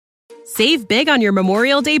Save big on your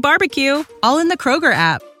Memorial Day barbecue, all in the Kroger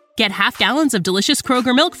app. Get half gallons of delicious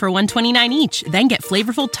Kroger milk for $1.29 each. Then get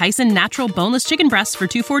flavorful Tyson natural boneless chicken breasts for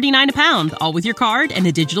 $2.49 a pound, all with your card and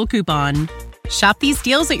a digital coupon. Shop these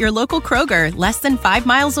deals at your local Kroger, less than 5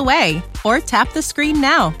 miles away. Or tap the screen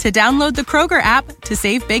now to download the Kroger app to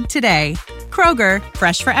save big today. Kroger,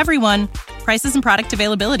 fresh for everyone. Prices and product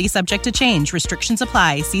availability subject to change. Restrictions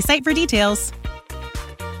apply. See site for details.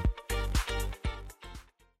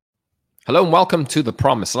 Hello and welcome to The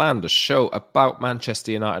Promised Land, a show about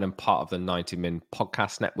Manchester United and part of the 90 Min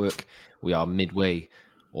podcast network. We are midway,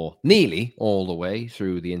 or nearly all the way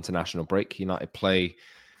through the international break. United play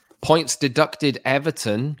points deducted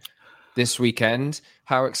Everton this weekend.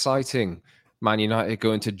 How exciting. Man United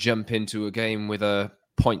going to jump into a game with a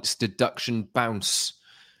points deduction bounce.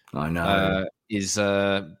 I know. Is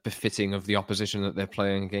befitting of the opposition that they're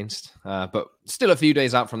playing against. But still a few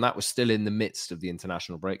days out from that. We're still in the midst of the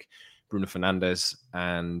international break. Bruno Fernandes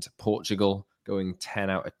and Portugal going 10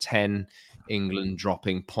 out of 10. England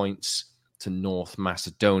dropping points to North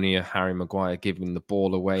Macedonia. Harry Maguire giving the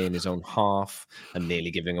ball away in his own half and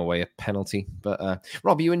nearly giving away a penalty. But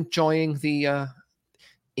Rob, are you enjoying the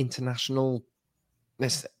international?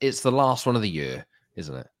 It's the last one of the year,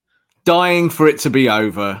 isn't it? Dying for it to be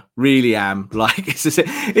over, really am. Like it's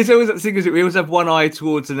always that thing, is we always have one eye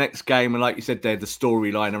towards the next game, and like you said there, the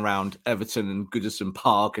storyline around Everton and Goodison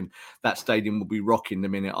Park, and that stadium will be rocking the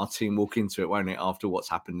minute our team walk into it, won't it? After what's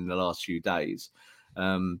happened in the last few days,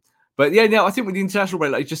 but yeah, no, I think with the international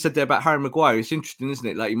break, like you just said there about Harry Maguire, it's interesting, isn't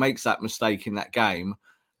it? Like he makes that mistake in that game.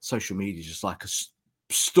 Social media is just like a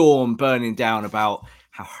storm burning down about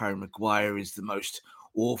how Harry Maguire is the most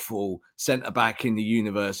awful centre-back in the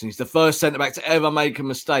universe, and he's the first centre-back to ever make a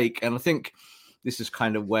mistake. And I think this is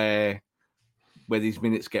kind of where these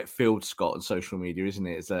minutes get filled, Scott, on social media, isn't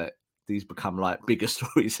it? Is that these become like bigger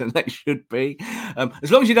stories than they should be.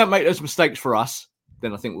 As long as you don't make those mistakes for us,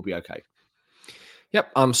 then I think we'll be okay.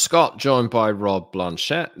 Yep, I'm Scott, joined by Rob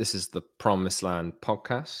Blanchette. This is the Promised Land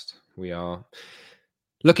podcast. We are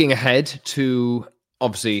looking ahead to,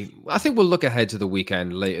 obviously, I think we'll look ahead to the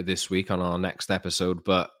weekend later this week on our next episode,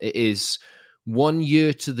 but it is 1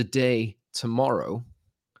 year to the day tomorrow,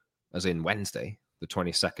 as in Wednesday, the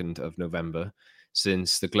 22nd of November,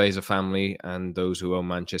 since the Glazer family and those who own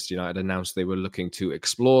Manchester United announced they were looking to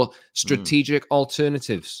explore strategic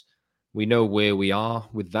alternatives. We know where we are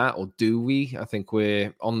with that, or do we? I think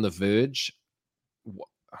we're on the verge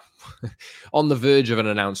of an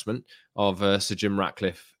announcement of Sir Jim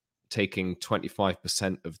Ratcliffe taking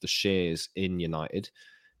 25% of the shares in United,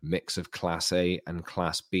 mix of Class A and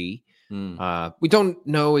Class B. We don't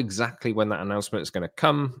know exactly when that announcement is going to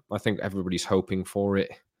come. I think everybody's hoping for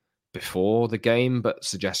it before the game, but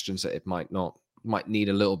suggestions that it might need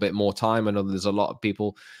a little bit more time. I know there's a lot of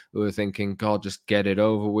people who are thinking, God, just get it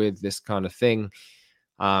over with, this kind of thing.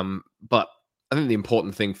 But I think the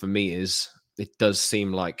important thing for me is it does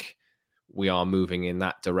seem like we are moving in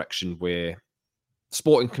that direction where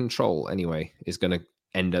sporting control, anyway, is going to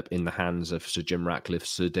end up in the hands of Sir Jim Ratcliffe,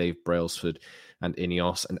 Sir Dave Brailsford, and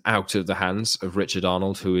Ineos, and out of the hands of Richard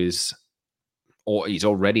Arnold, he's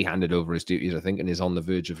already handed over his duties, I think, and is on the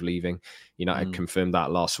verge of leaving. United confirmed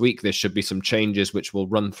that last week. There should be some changes, which we'll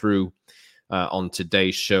run through on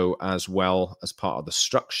today's show as well as part of the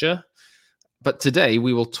structure. But today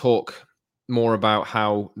we will talk more about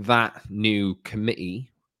how that new committee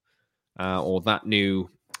or that new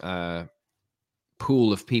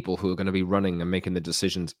pool of people who are going to be running and making the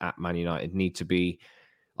decisions at Man United need to be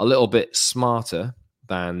a little bit smarter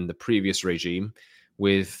than the previous regime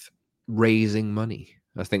with raising money.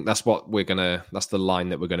 I think that's that's the line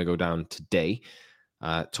that we're going to go down today,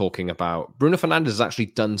 talking about Bruno Fernandes has actually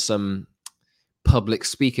done some public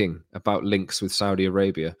speaking about links with Saudi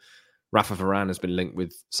Arabia. Rafa Varane has been linked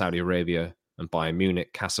with Saudi Arabia and Bayern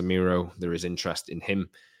Munich. Casemiro, there is interest in him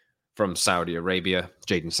from Saudi Arabia.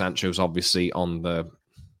 Jadon Sancho's obviously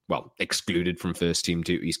excluded from first team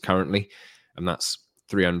duties currently, and that's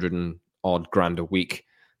 300 and odd grand a week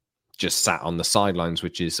just sat on the sidelines,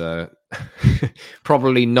 which is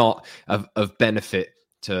probably not of benefit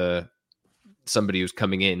to somebody who's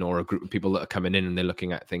coming in or a group of people that are coming in and they're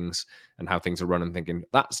looking at things and how things are run and thinking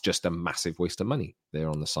that's just a massive waste of money there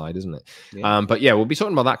on the side, isn't it? Yeah. But yeah, we'll be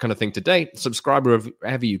talking about that kind of thing today. Subscribe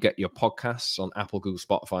wherever you get your podcasts, on Apple, Google,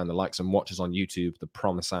 Spotify, and the likes, and watch us on YouTube, the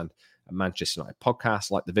Promised Land and Manchester United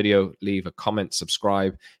podcast. Like the video, leave a comment,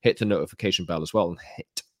 subscribe, hit the notification bell as well, and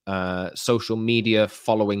hit social media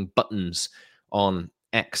following buttons on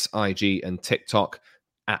X, IG, and TikTok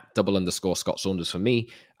at @_Scott Saunders for me,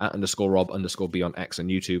 at @Rob_B on X and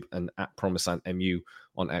YouTube, and at Promised Land MU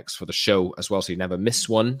on X for the show as well, so you never miss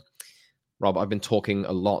one. Rob, I've been talking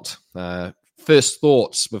a lot. First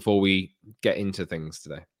thoughts before we get into things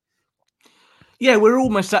today. Yeah, we're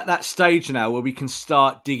almost at that stage now where we can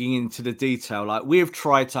start digging into the detail. Like, we've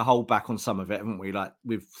tried to hold back on some of it, haven't we? Like,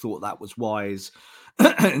 we've thought that was wise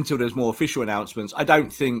until there's more official announcements. I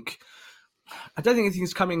don't think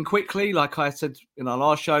anything's coming quickly. Like I said in our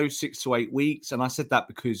last show, 6 to 8 weeks. And I said that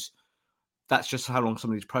because that's just how long some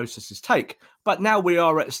of these processes take. But now we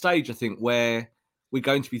are at a stage, I think, where we're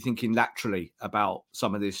going to be thinking laterally about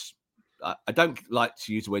some of this. I don't like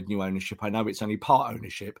to use the word new ownership. I know it's only part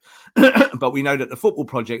ownership, but we know that the football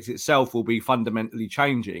project itself will be fundamentally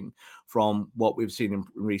changing from what we've seen in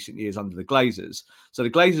recent years under the Glazers. So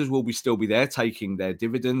the Glazers will still be there taking their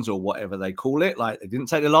dividends or whatever they call it. Like, they didn't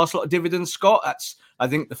take the last lot of dividends, Scott. That's, I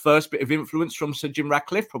think, the first bit of influence from Sir Jim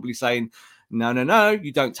Ratcliffe, probably saying, no,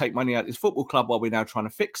 you don't take money out of this football club while we're now trying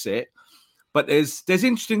to fix it. But there's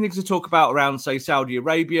interesting things to talk about around, say, Saudi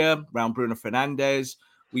Arabia, around Bruno Fernandes.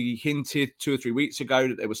 We hinted 2 or 3 weeks ago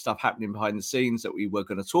that there was stuff happening behind the scenes that we were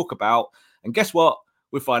going to talk about. And guess what?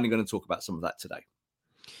 We're finally going to talk about some of that today.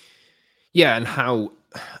 Yeah, and how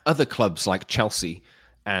other clubs like Chelsea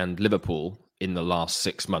and Liverpool in the last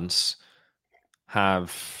 6 months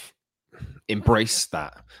have embraced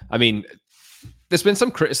that. I mean, there's been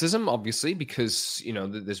some criticism, obviously, because,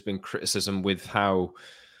 there's been criticism with how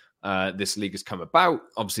this league has come about.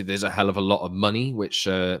 Obviously, there's a hell of a lot of money which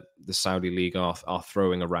the Saudi league are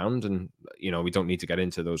throwing around, and we don't need to get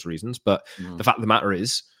into those reasons. But the fact of the matter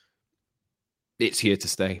is, it's here to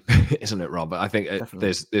stay, isn't it, Rob? I think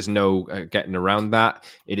there's no getting around that.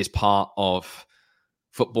 It is part of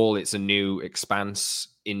football. It's a new expanse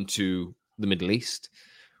into the Middle East,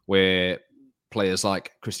 where players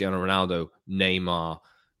like Cristiano Ronaldo, Neymar,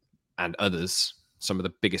 and others, some of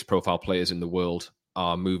the biggest profile players in the world,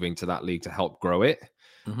 are moving to that league to help grow it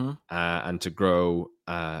and to grow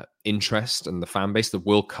interest and the fan base. The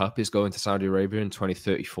World Cup is going to Saudi Arabia in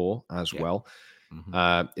 2034 as well.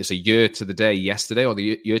 It's a year to the day yesterday, or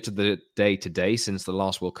the year to the day today, since the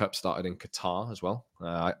last World Cup started in Qatar as well.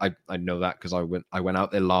 I know that because I went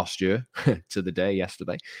out there last year to the day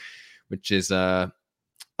yesterday, which is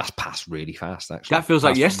that's passed really fast, actually. That feels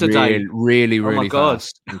like yesterday. Really oh my God.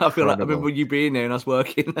 fast. I feel like I remember you being there and us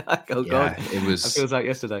working. God. It was. It feels like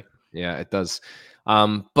yesterday. Yeah, it does.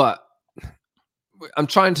 But I'm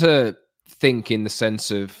trying to think in the sense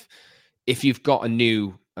of, if you've got a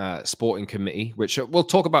new sporting committee, which we'll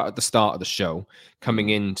talk about at the start of the show, coming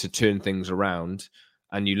in to turn things around,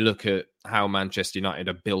 and you look at how Manchester United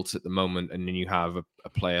are built at the moment, and then you have a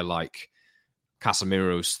player like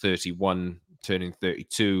Casemiro's 31, turning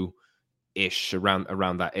 32-ish,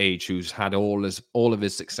 around that age, who's had all of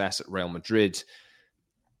his success at Real Madrid.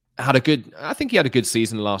 I think he had a good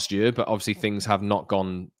season last year, but obviously things have not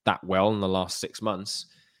gone that well in the last 6 months.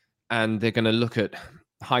 And they're going to look at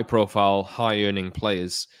high-profile, high-earning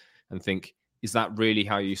players and think, is that really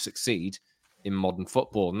how you succeed in modern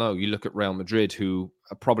football? No, you look at Real Madrid, who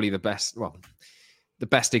are probably the best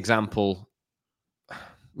example.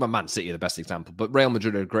 Well, Man City are the best example, but Real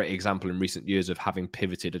Madrid are a great example in recent years of having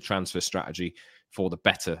pivoted a transfer strategy for the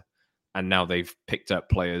better. And now they've picked up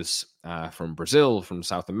players from Brazil, from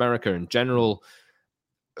South America in general,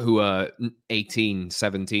 who are 18,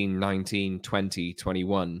 17, 19, 20,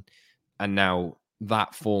 21. And now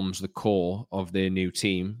that forms the core of their new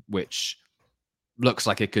team, which looks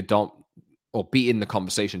like it could be in the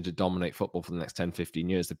conversation to dominate football for the next 10, 15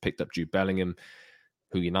 years. They picked up Jude Bellingham,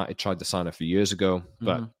 who United tried to sign a few years ago.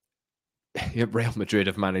 But Real Madrid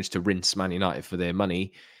have managed to rinse Man United for their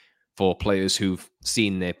money for players who've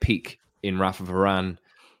seen their peak in Rafa Varane,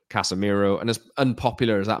 Casemiro. And as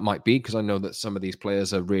unpopular as that might be, because I know that some of these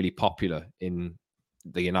players are really popular in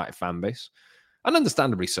the United fan base, and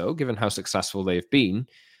understandably so, given how successful they've been,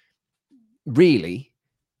 really,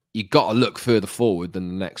 you got to look further forward than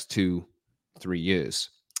the next 2-3 years.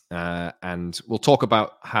 And we'll talk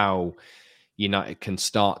about how United can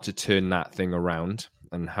start to turn that thing around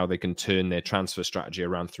and how they can turn their transfer strategy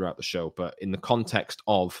around throughout the show, but in the context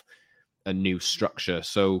of a new structure.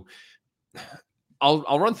 So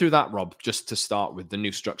I'll run through that, Rob, just to start with the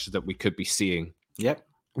new structure that we could be seeing. Yep.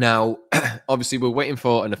 Now, obviously, we're waiting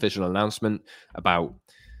for an official announcement about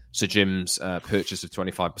Sir Jim's purchase of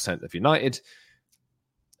 25% of United.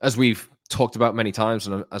 As we've talked about many times,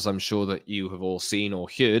 and as I'm sure that you have all seen or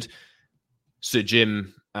heard, Sir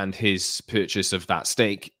Jim and his purchase of that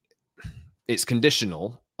stake, it's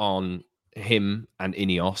conditional on him and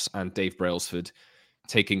Ineos and Dave Brailsford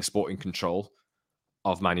taking sporting control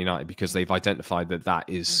of Man United, because they've identified that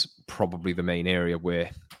is probably the main area where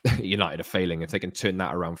United are failing. If they can turn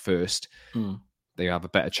that around first, they have a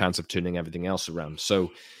better chance of turning everything else around.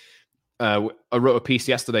 So I wrote a piece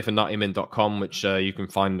yesterday for nottymin.com, which you can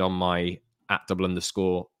find on my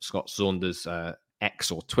 @double_Scott Saunders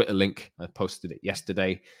X or Twitter link. I posted it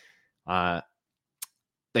yesterday.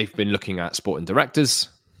 They've been looking at sporting directors.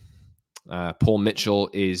 Paul Mitchell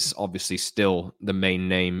is obviously still the main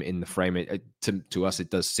name in the frame. To us,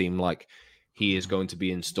 it does seem like he is going to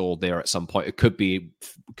be installed there at some point. It could be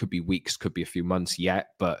weeks, could be a few months yet,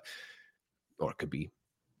 or it could be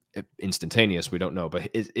instantaneous. We don't know, but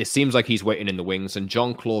it seems like he's waiting in the wings. And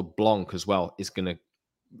Jean-Claude Blanc as well is going to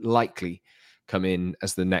likely come in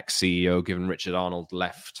as the next CEO, given Richard Arnold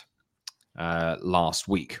left last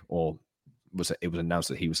week, or it was announced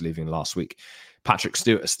that he was leaving last week. Patrick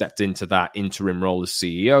Stewart has stepped into that interim role as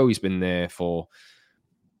CEO. He's been there for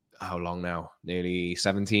how long now? Nearly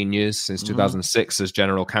 17 years, since 2006, as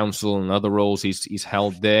general counsel, and other roles he's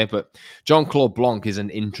held there. But Jean-Claude Blanc is an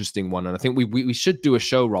interesting one, and I think we should do a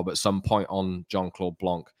show, Rob, at some point on Jean-Claude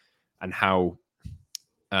Blanc and how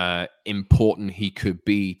important he could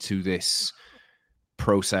be to this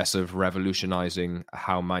process of revolutionizing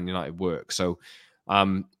how Man United works. So,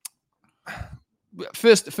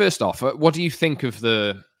 first off, what do you think of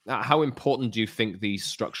how important do you think these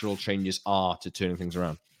structural changes are to turning things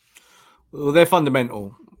around? Well, they're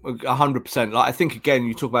fundamental, 100%. Like, I think, again,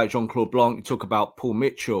 you talk about Jean-Claude Blanc, you talk about Paul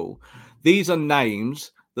Mitchell. These are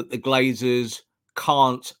names that the Glazers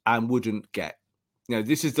can't and wouldn't get. You know,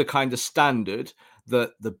 this is the kind of standard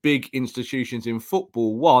that the big institutions in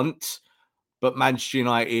football want, but Manchester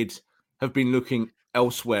United have been looking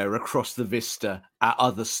elsewhere across the vista at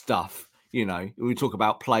other stuff. You know, we talk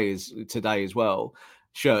about players today as well,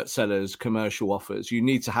 shirt sellers, commercial offers. You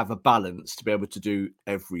need to have a balance to be able to do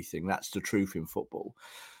everything. That's the truth in football.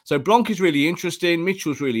 So Blanc is really interesting.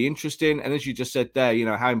 Mitchell's really interesting. And as you just said there, you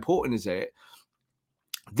know, how important is it?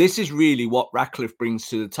 This is really what Ratcliffe brings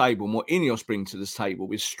to the table and what Ineos bring to this table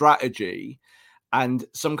with strategy and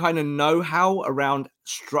some kind of know-how around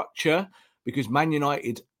structure, because Man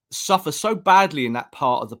United suffer so badly in that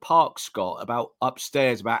part of the park, Scott, about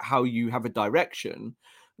upstairs, about how you have a direction.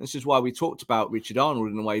 This is why we talked about Richard Arnold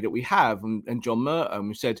in the way that we have, and John Merton.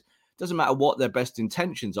 We said, it doesn't matter what their best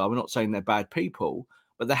intentions are. We're not saying they're bad people,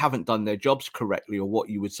 but they haven't done their jobs correctly, or what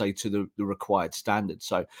you would say to the required standards.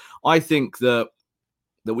 So I think that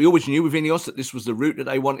we always knew with Ineos that this was the route that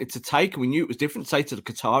they wanted to take. And we knew it was different, say, to the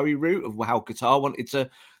Qatari route of how Qatar wanted to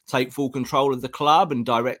take full control of the club and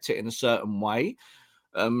direct it in a certain way.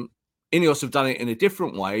 Ineos have done it in a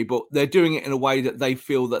different way, but they're doing it in a way that they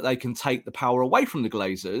feel that they can take the power away from the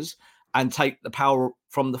Glazers and take the power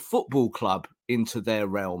from the football club into their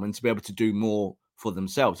realm and to be able to do more for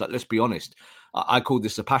themselves. Like, let's be honest, I called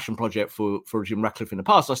this a passion project for Jim Ratcliffe in the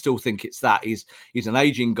past. I still think it's that. He's an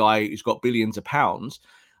aging guy who's got billions of pounds.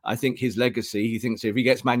 I think his legacy, he thinks if he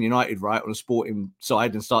gets Man United right on a sporting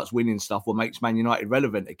side and starts winning stuff, what makes Man United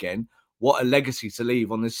relevant again, what a legacy to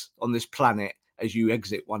leave on this planet as you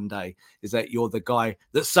exit one day, is that you're the guy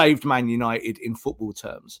that saved Man United in football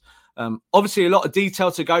terms. Obviously, a lot of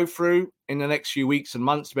detail to go through in the next few weeks and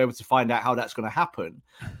months to be able to find out how that's going to happen.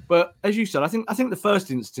 But as you said, I think the first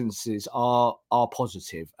instances are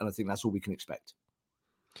positive, and I think that's all we can expect.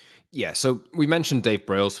 Yeah, so we mentioned Dave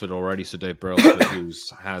Brailsford already. So Dave Brailsford, who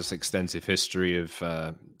has extensive history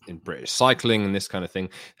of in British cycling and this kind of thing,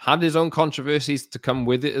 had his own controversies to come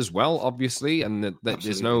with it as well, obviously, and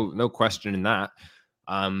there's no question in that.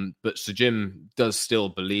 But Sir Jim does still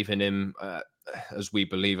believe in him, as we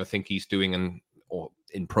believe. I think he's doing or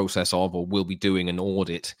will be doing an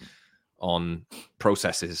audit on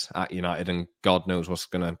processes at United, and God knows what's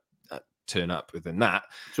going to turn up within that.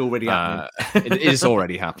 It's already happening. It is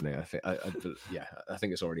already happening. I think. I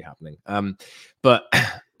think it's already happening. But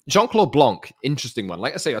Jean-Claude Blanc, interesting one.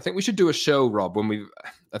 Like I say, I think we should do a show, Rob.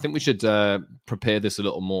 I think we should prepare this a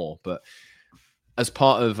little more. But as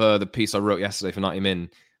part of the piece I wrote yesterday for 90 Min,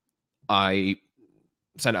 I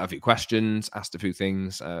sent out a few questions, asked a few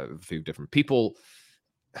things, a few different people,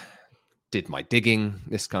 did my digging,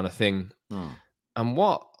 this kind of thing. And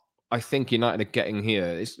what I think United are getting here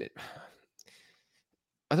is,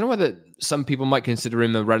 I don't know whether some people might consider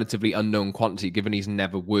him a relatively unknown quantity, given he's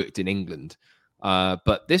never worked in England.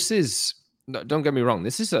 But this is, don't get me wrong,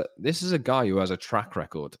 this is a guy who has a track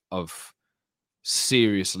record of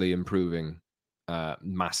seriously improving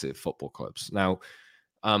massive football clubs. Now,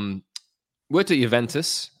 worked at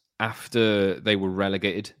Juventus after they were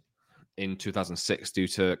relegated in 2006 due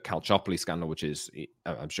to Calciopoli scandal, which is,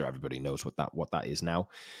 I'm sure everybody knows what that is now.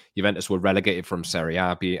 Juventus were relegated from Serie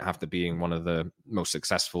A after being one of the most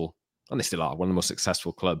successful, and they still are, one of the most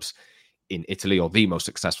successful clubs in Italy, or the most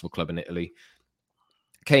successful club in Italy.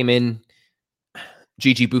 Came in,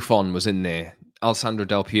 Gigi Buffon was in there Alessandro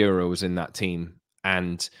Del Piero was in that team,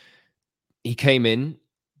 and he came in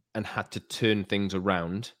and had to turn things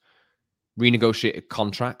around, renegotiated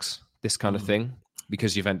contracts, this kind of thing,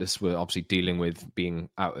 because Juventus were obviously dealing with being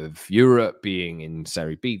out of Europe, being in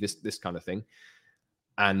Serie B, this kind of thing.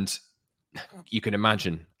 And you can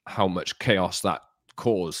imagine how much chaos that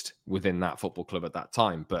caused within that football club at that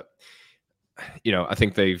time. But, I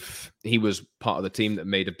think he was part of the team that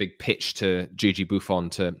made a big pitch to Gigi Buffon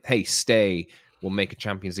to, hey, stay, we'll make a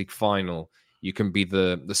Champions League final. You can be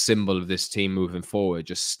the symbol of this team moving forward.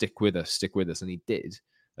 Just stick with us. And he did.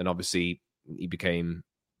 And obviously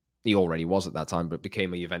he already was at that time, but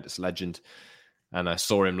became a Juventus legend. And I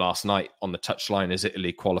saw him last night on the touchline as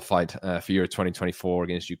Italy qualified for Euro 2024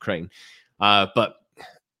 against Ukraine. But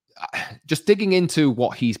just digging into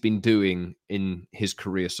what he's been doing in his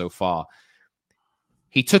career so far,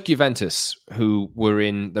 he took Juventus, who were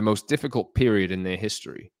in the most difficult period in their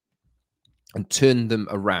history, and turned them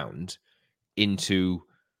around into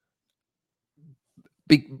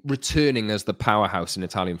returning as the powerhouse in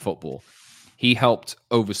Italian football. He helped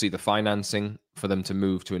oversee the financing for them to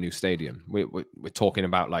move to a new stadium. We're talking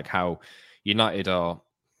about like how United are,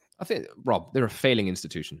 I think, Rob, they're a failing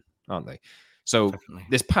institution, aren't they? So Definitely.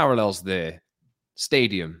 There's parallels there.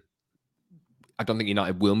 Stadium, I don't think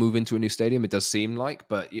United will move into a new stadium. It does seem like,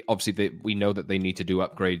 but obviously we know that they need to do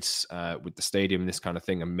upgrades with the stadium, this kind of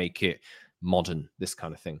thing, and make it modern, this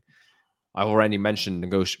kind of thing. I've already mentioned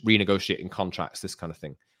renegotiating contracts, this kind of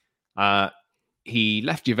thing. He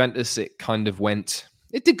left Juventus. It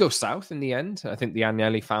did go south in the end. I think the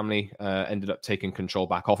Agnelli family ended up taking control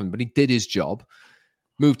back off him, but he did his job,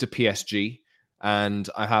 moved to PSG. And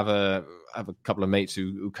I have a couple of mates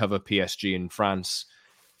who cover PSG in France,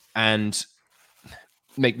 and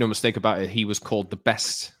make no mistake about it, he was called the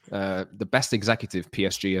best executive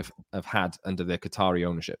PSG have had under their Qatari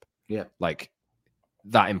ownership. Yeah. Like,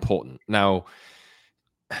 that important. Now,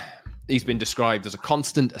 he's been described as a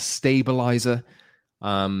constant, a stabilizer.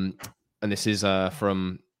 And this is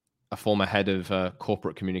from a former head of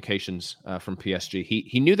corporate communications from PSG.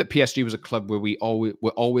 He knew that PSG was a club where we're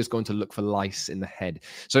always going to look for lice in the head.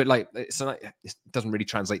 So it doesn't really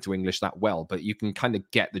translate to English that well, but you can kind of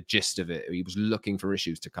get the gist of it. He was looking for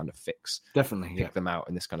issues to kind of fix, definitely pick them out,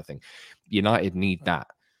 and this kind of thing. United need that.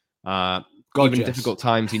 Even in difficult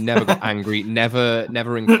times, he never got angry,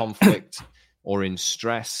 never in conflict or in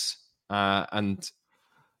stress. And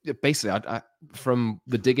basically, I from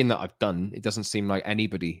the digging that I've done, it doesn't seem like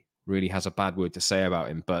anybody really has a bad word to say about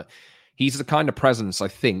him. But he's the kind of presence, I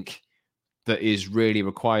think, that is really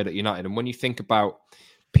required at United. And when you think about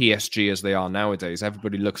PSG as they are nowadays,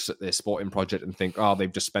 everybody looks at their sporting project and think, oh,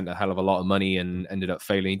 they've just spent a hell of a lot of money and ended up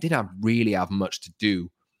failing. He didn't really have much to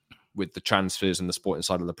do with the transfers and the sporting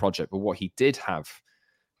side of the project. But what he did have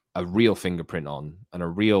a real fingerprint on and a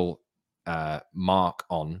real mark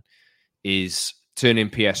on is turning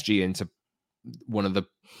PSG into one of the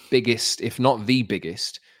biggest, if not the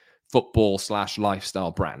biggest,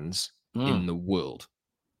 football/lifestyle brands in the world.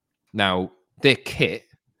 Now, their kit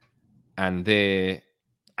and their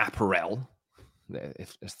apparel,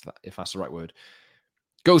 if that's the right word,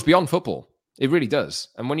 goes beyond football. It really does.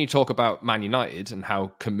 And when you talk about Man United and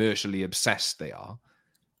how commercially obsessed they are,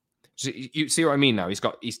 so you see what I mean now?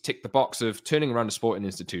 He's ticked the box of turning around a sporting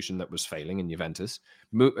institution that was failing in Juventus,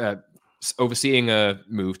 overseeing a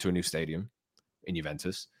move to a new stadium in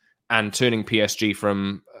Juventus, and turning PSG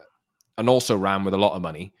from an also ran with a lot of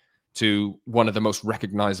money to one of the most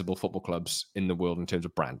recognizable football clubs in the world in terms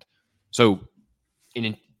of brand. So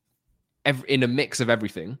in a mix of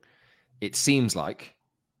everything, it seems like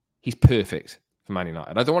he's perfect for Man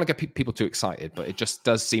United. I don't want to get people too excited, but it just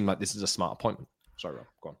does seem like this is a smart appointment. Sorry, Rob,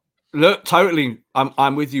 go on. Look, totally.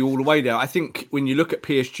 I'm with you all the way there. I think when you look at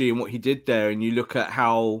PSG and what he did there, and you look at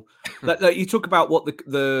how like you talk about what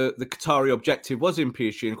the Qatari objective was in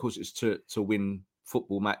PSG, and of course it's to win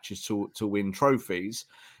football matches, to win trophies.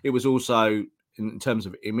 It was also in terms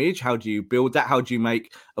of image. How do you build that? How do you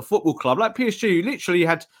make a football club like PSG, who literally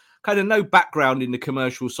had kind of no background in the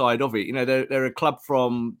commercial side of it? You know, they're a club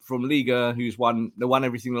from Liga who's won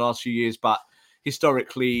everything the last few years, but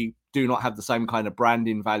historically do not have the same kind of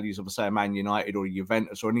branding values of, say, a Man United or a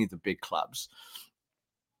Juventus or any of the big clubs.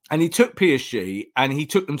 And he took PSG and he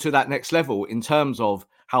took them to that next level in terms of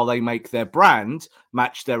how they make their brand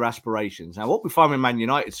match their aspirations. Now, what we find with Man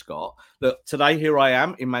United, Scott, that today here I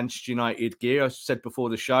am in Manchester United gear. I said before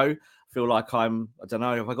the show, I feel like I don't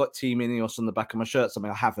know, if I got Team Ineos on the back of my shirt,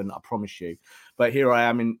 something I haven't, I promise you. But here I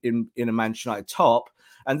am in a Manchester United top,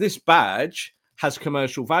 and this badge has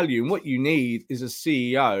commercial value. And what you need is a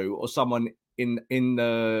CEO or someone in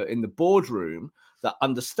the boardroom that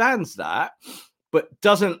understands that but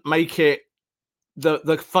doesn't make it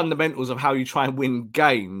the fundamentals of how you try and win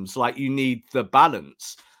games. Like, you need the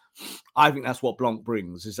balance. I think that's what Blanc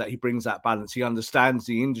brings, is that he brings that balance. He understands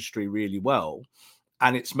the industry really well.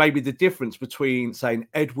 And it's maybe the difference between, saying,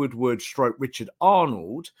 Ed Woodward / Richard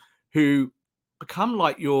Arnold, who become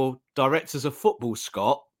like your directors of football,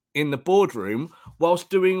 Scott, in the boardroom whilst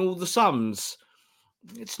doing all the sums.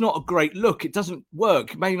 It's not a great look. It doesn't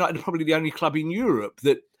work. Man United are probably the only club in Europe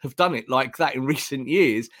that have done it like that in recent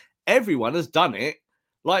years. Everyone has done it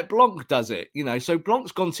like Blanc does it, So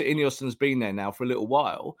Blanc's gone to Ineos and has been there now for a little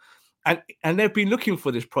while. And they've been looking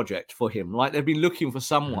for this project for him. Like, they've been looking for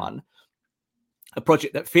someone, a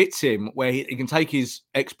project that fits him, where he can take his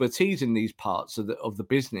expertise in these parts of the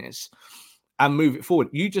business and move it forward.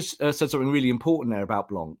 You just said something really important there about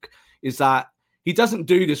Blanc, is that he doesn't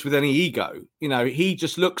do this with any ego. He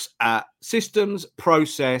just looks at systems,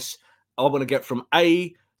 process. I want to get from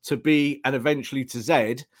A to B and eventually to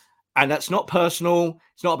Z. And that's not personal.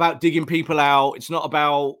 It's not about digging people out. It's not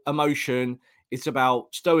about emotion. It's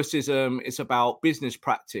about stoicism. It's about business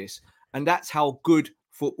practice. And that's how good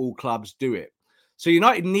football clubs do it. So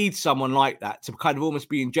United needs someone like that to kind of almost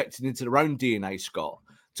be injected into their own DNA, Scott,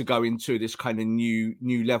 to go into this kind of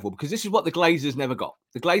new level. Because this is what the Glazers never got.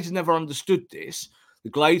 The Glazers never understood this.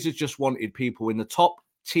 The Glazers just wanted people in the top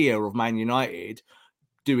tier of Man United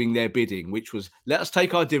doing their bidding, which was, let us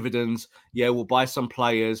take our dividends. Yeah, we'll buy some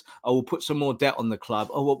players. Oh, we'll put some more debt on the club.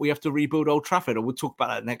 Oh, what, we have to rebuild Old Trafford. Or we'll talk about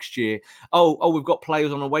that next year. Oh, we've got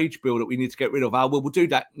players on a wage bill that we need to get rid of. Oh, well, we'll do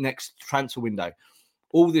that next transfer window.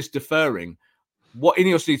 All this deferring. What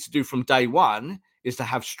Ineos needs to do from day one is to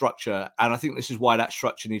have structure. And I think this is why that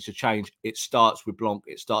structure needs to change. It starts with Blanc.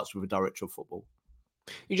 It starts with a director of football.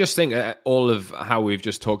 You just think all of how we've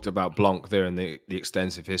just talked about Blanc there, and the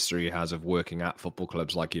extensive history he has of working at football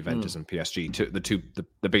clubs like Juventus and PSG,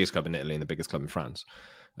 the biggest club in Italy and the biggest club in France,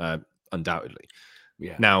 undoubtedly.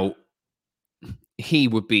 Yeah. Now, he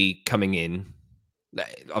would be coming in.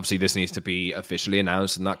 Obviously, this needs to be officially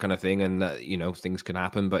announced and that kind of thing, and things can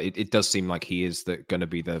happen. But it does seem like he is going to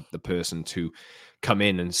be the person to come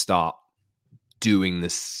in and start doing the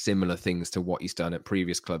similar things to what he's done at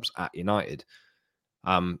previous clubs at United.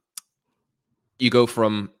 You go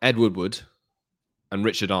from Ed Woodward and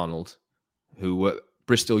Richard Arnold, who were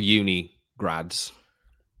Bristol Uni grads,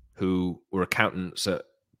 who were accountants at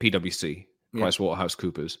PwC,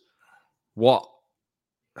 PricewaterhouseCoopers.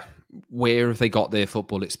 Where have they got their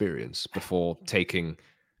football experience before taking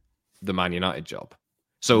the Man United job?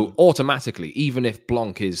 So automatically, even if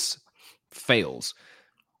Blanc fails,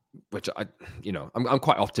 which I'm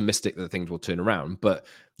quite optimistic that things will turn around, but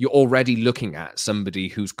you're already looking at somebody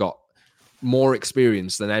who's got more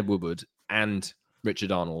experience than Ed Woodward and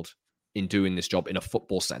Richard Arnold in doing this job in a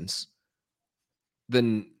football sense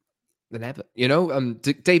than ever.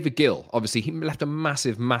 David Gill, obviously, he left a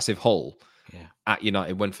massive, massive hole at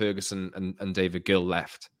United when Ferguson and David Gill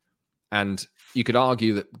left. And you could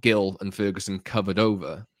argue that Gill and Ferguson covered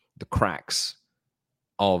over the cracks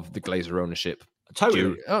of the Glazer ownership.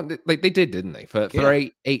 Totally. They did, didn't they? For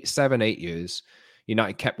 8 years,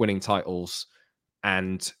 United kept winning titles,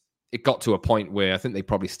 and it got to a point where I think they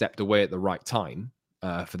probably stepped away at the right time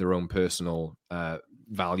for their own personal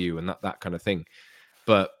value and that kind of thing.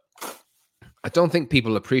 But I don't think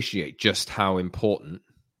people appreciate just how important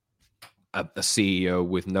a CEO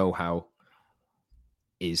with know-how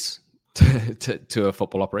is to a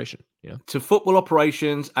football operation. To football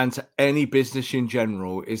operations and to any business in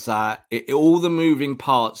general, is that all the moving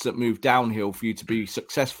parts that move downhill for you to be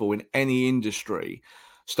successful in any industry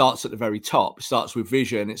starts at the very top. It starts with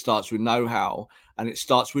vision, it starts with know-how, and it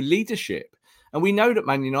starts with leadership. And we know that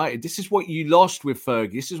Man United, this is what you lost with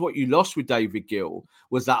Fergie, this is what you lost with David Gill,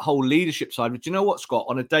 was that whole leadership side. But you know what, Scott?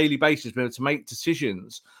 On a daily basis, being able to make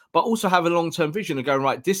decisions, but also have a long-term vision of going,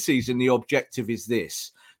 right, this season, the objective is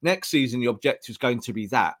this. Next season, the objective is going to be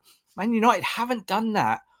that. Man United haven't done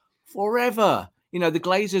that forever. The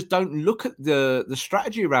Glazers don't look at the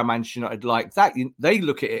strategy around Manchester United like that. They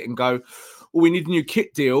look at it and go, well, we need a new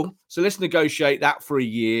kit deal, so let's negotiate that for a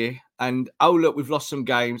year. And, oh, look, we've lost some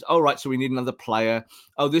games. Oh, right, so we need another player.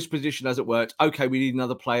 Oh, this position hasn't worked. Okay, we need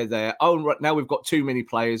another player there. Oh, right, now we've got too many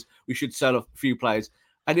players. We should sell a few players.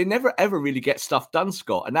 And it never, ever really gets stuff done,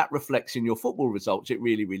 Scott. And that reflects in your football results. It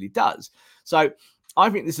really, really does. So I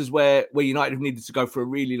think this is where United have needed to go for a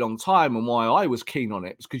really long time, and why I was keen on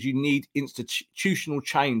it, because you need institutional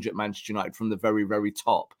change at Manchester United from the very, very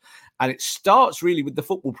top. And it starts really with the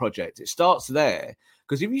football project. It starts there,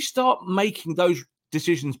 because if you start making those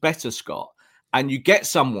decisions better, Scott, and you get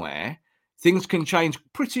somewhere, things can change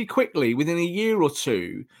pretty quickly within a year or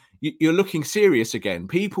two. you're looking serious again.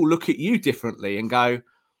 People look at you differently and go,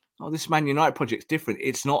 oh, this Man United project's different.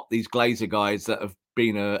 It's not these Glazer guys that have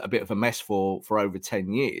been a bit of a mess for over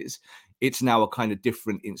 10 years. It's now a kind of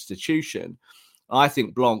different institution. I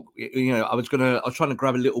think Blanc, I was trying to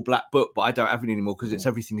grab a little black book, but I don't have it anymore because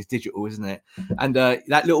everything is digital, isn't it? And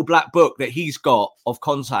that little black book that he's got of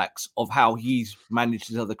contacts of how he's managed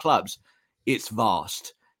his other clubs, it's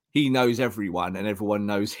vast. He knows everyone and everyone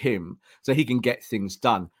knows him, so he can get things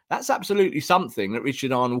done. That's absolutely something that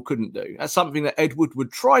Richard Arnold couldn't do. That's something that Ed Wood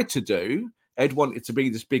would try to do. Ed wanted to be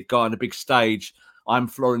this big guy on a big stage. I'm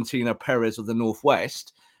Florentino Perez of the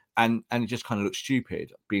Northwest. And it just kind of looks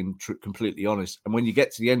stupid, being completely honest. And when you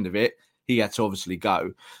get to the end of it, he had to obviously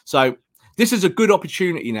go. So this is a good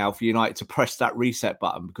opportunity now for United to press that reset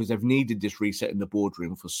button because they've needed this reset in the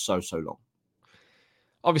boardroom for so long.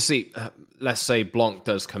 Obviously, let's say Blanc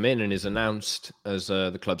does come in and is announced as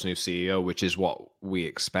the club's new CEO, which is what we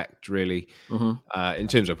expect, really. In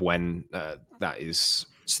terms of when, that is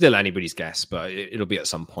still anybody's guess, but it'll be at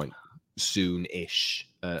some point soon-ish.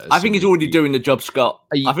 I think he's already doing the job, Scott.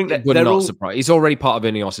 I think that would not surprise. He's already part of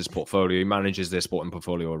Ineos's portfolio. He manages their sporting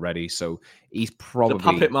portfolio already, so he's probably the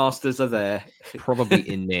puppet masters are there, probably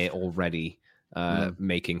in there already,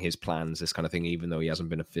 making his plans, this kind of thing. Even though he hasn't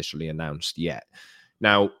been officially announced yet.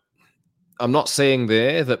 Now, I'm not saying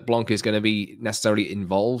there that Blanc is going to be necessarily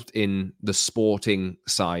involved in the sporting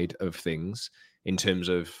side of things in terms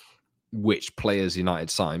of which players United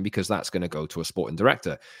sign, because that's going to go to a sporting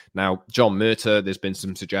director. Now, John Murta, there's been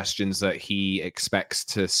some suggestions that he expects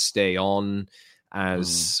to stay on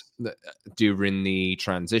as during the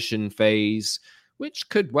transition phase, which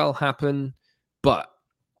could well happen, but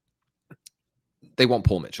they want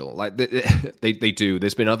Paul Mitchell. Like they do.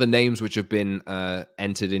 There's been other names which have been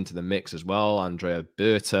entered into the mix as well. Andrea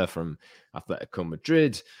Berta from Atletico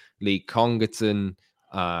Madrid, Lee Congerton,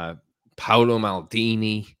 Paolo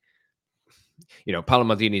Maldini. Paolo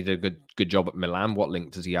Maldini did a good job at Milan. What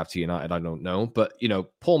link does he have to United? I don't know. But,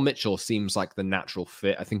 Paul Mitchell seems like the natural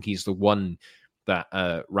fit. I think he's the one that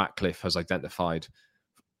Ratcliffe has identified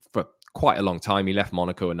for quite a long time. He left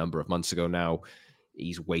Monaco a number of months ago now.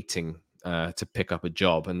 He's waiting to pick up a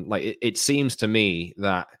job. And it seems to me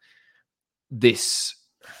that this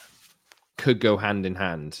could go hand in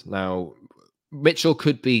hand. Now, Mitchell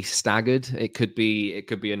could be staggered. It could be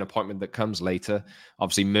an appointment that comes later.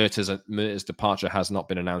 Obviously, Murta's departure has not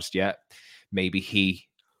been announced yet. Maybe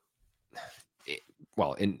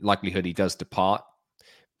in likelihood, he does depart.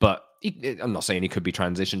 But I'm not saying he could be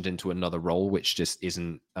transitioned into another role, which just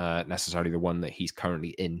isn't necessarily the one that he's currently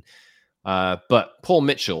in. But Paul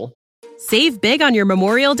Mitchell. Save big on your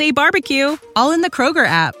Memorial Day barbecue, all in the Kroger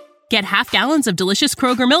app. Get half gallons of delicious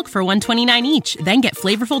Kroger milk for $1.29 each. Then get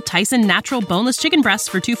flavorful Tyson natural boneless chicken breasts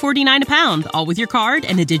for $2.49 a pound, all with your card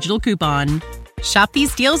and a digital coupon. Shop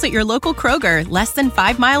these deals at your local Kroger, less than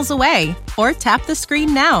 5 miles away. Or tap the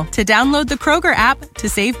screen now to download the Kroger app to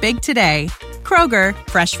save big today. Kroger,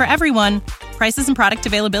 fresh for everyone. Prices and product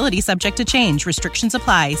availability subject to change. Restrictions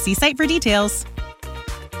apply. See site for details.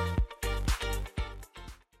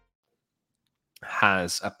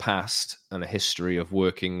 Has a past and a history of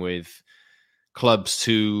working with clubs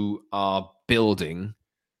who are building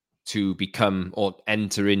to become or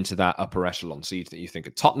enter into that upper echelon. So you think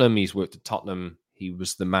of Tottenham, he's worked at Tottenham. He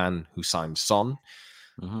was the man who signed Son.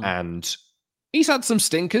 And he's had some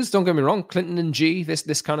stinkers, don't get me wrong. Clinton and G,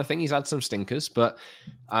 this kind of thing, he's had some stinkers. But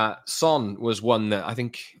Son was one that I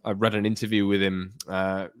think I read an interview with him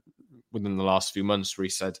within the last few months where he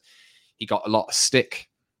said he got a lot of stick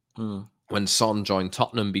when Son joined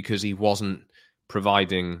Tottenham because he wasn't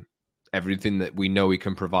providing everything that we know he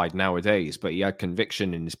can provide nowadays. But he had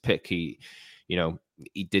conviction in his pick. He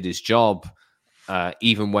did his job.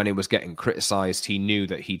 Even when it was getting criticised, he knew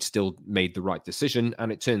that he'd still made the right decision.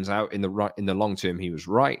 And it turns out in the long term, he was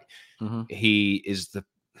right. He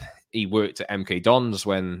worked at MK Dons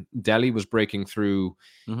when Delhi was breaking through,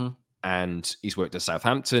 and he's worked at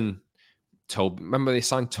Southampton. Remember they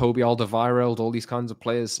signed Toby Alderweireld, all these kinds of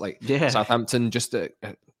players. Southampton, just a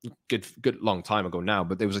good long time ago now,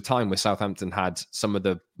 but there was a time where Southampton had some of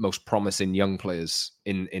the most promising young players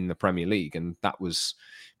in the Premier League, and that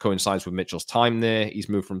coincides with Mitchell's time there. He's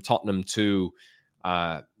moved from Tottenham to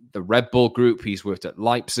the Red Bull Group. He's worked at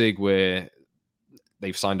Leipzig, where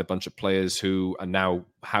they've signed a bunch of players who are now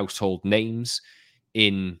household names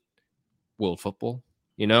in world football,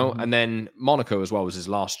 and then Monaco as well was his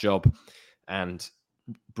last job. And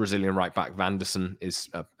Brazilian right back Vanderson is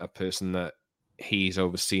a person that he's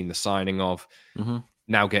overseen the signing of.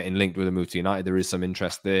 Now getting linked with a move to United. There is some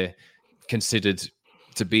interest there. Considered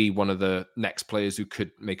to be one of the next players who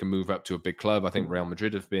could make a move up to a big club. I think Real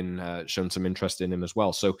Madrid have been shown some interest in him as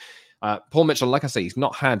well. So Paul Mitchell, like I say, he's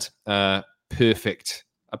not had a perfect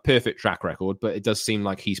track record, but it does seem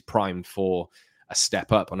like he's primed for a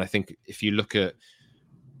step up. And I think if you look at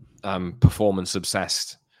performance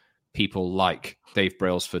obsessed people like Dave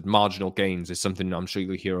Brailsford, marginal gains is something I'm sure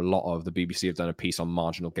you'll hear a lot of. The BBC have done a piece on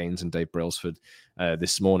marginal gains and Dave Brailsford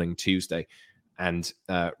this morning, Tuesday. And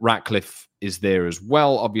Ratcliffe is there as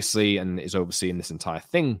well, obviously, and is overseeing this entire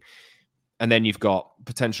thing. And then you've got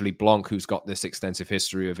potentially Blanc, who's got this extensive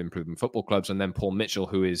history of improving football clubs. And then Paul Mitchell,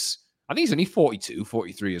 who is, I think he's only 42,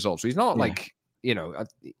 43 years old. So he's not like,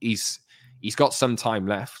 he's got some time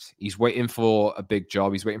left. He's waiting for a big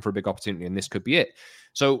job. He's waiting for a big opportunity, and this could be it.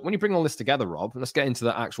 So when you bring all this together, Rob, let's get into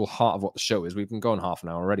the actual heart of what the show is. We've been going half an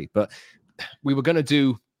hour already, but we were going to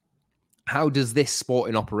do, how does this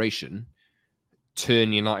sporting operation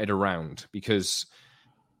turn United around? Because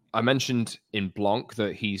I mentioned in Blanc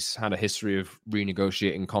that he's had a history of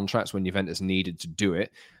renegotiating contracts when Juventus needed to do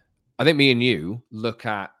it. I think me and you look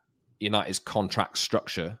at United's contract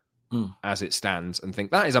structure as it stands and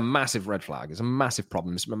think that is a massive red flag. It's a massive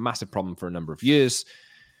problem. It's been a massive problem for a number of years.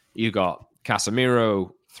 You got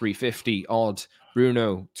Casemiro, 350 odd,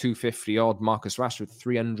 Bruno, 250 odd, Marcus Rashford,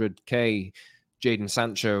 300k, Jadon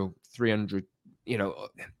Sancho, 300,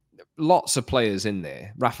 lots of players in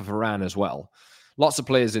there. Rafa Varane as well. Lots of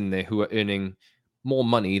players in there who are earning more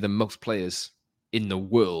money than most players in the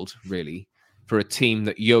world, really, for a team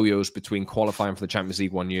that yo-yos between qualifying for the Champions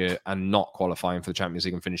League one year and not qualifying for the Champions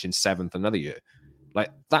League and finishing 7th another year. Like,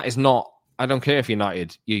 that is not, I don't care if you're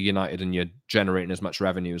United and you're generating as much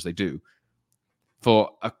revenue as they do.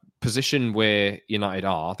 For a position where United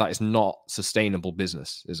are, that is not sustainable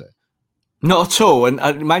business, is it? Not at all.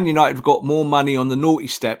 And Man United have got more money on the naughty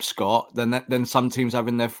step, Scott, than some teams have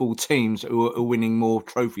in their full teams who are winning more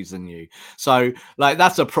trophies than you. So,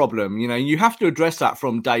 that's a problem. You have to address that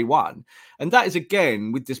from day one. And that is,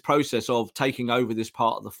 again, with this process of taking over this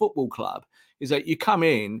part of the football club, is that you come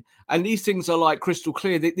in and these things are crystal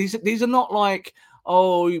clear. These are not like,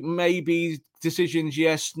 oh, maybe decisions,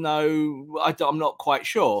 yes, no, I'm not quite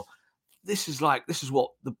sure. This is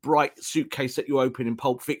what the bright suitcase that you open in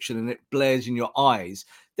Pulp Fiction and it blares in your eyes.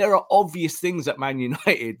 There are obvious things at Man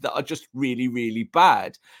United that are just really, really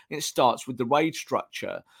bad. And it starts with the wage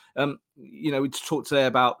structure. We talked today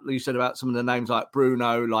about, you said about some of the names like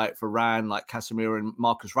Bruno, like Varane, like Casemiro and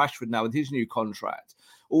Marcus Rashford now with his new contract.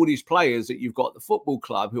 All these players that you've got at the football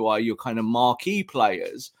club who are your kind of marquee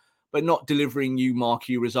players, but not delivering you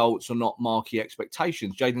marquee results or not marquee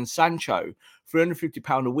expectations. Jadon Sancho,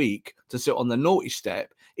 £350 a week to sit on the naughty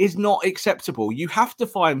step is not acceptable. You have to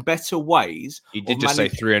find better ways. He did just say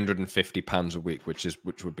 £350 a week, which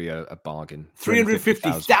would be a bargain.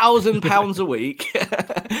 £350,000 a week.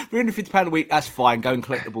 £350 a week, that's fine. Go and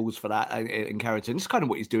collect the balls for that in Carrington. It's kind of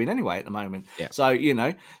what he's doing anyway at the moment. Yeah.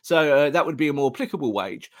 So, that would be a more applicable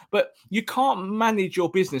wage. But you can't manage your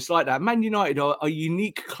business like that. Man United are a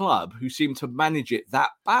unique club who seem to manage it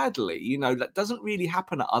that badly. That doesn't really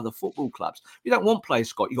happen at other football clubs. You don't want players,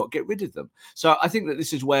 Scott. You got to get rid of them. So I think that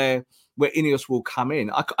this is where Ineos will come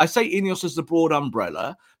in. I say Ineos as the broad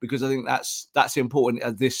umbrella because I think that's important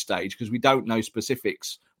at this stage because we don't know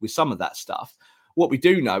specifics with some of that stuff. What we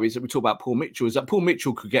do know is that we talk about Paul Mitchell, is that Paul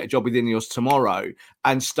Mitchell could get a job with Ineos tomorrow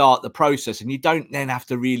and start the process. And you don't then have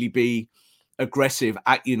to really be aggressive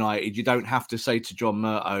at United. You don't have to say to John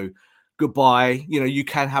Murto, goodbye. You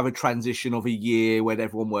can have a transition of a year when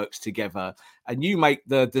everyone works together and you make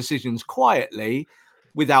the decisions quietly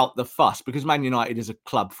without the fuss, because Man United is a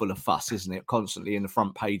club full of fuss, isn't it? Constantly in the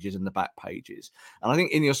front pages and the back pages. And I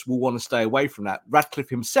think Ineos will want to stay away from that. Ratcliffe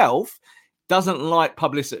himself doesn't like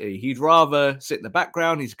publicity. He'd rather sit in the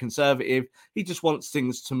background. He's a conservative. He just wants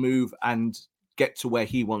things to move and get to where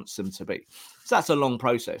he wants them to be. So that's a long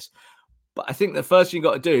process. But I think the first thing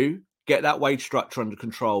you've got to do, get that wage structure under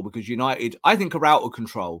control, because United, I think, are out of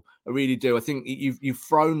control. I really do. I think you've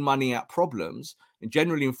thrown money at problems. And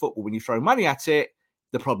generally in football, when you throw money at it,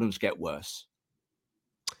 the problems get worse.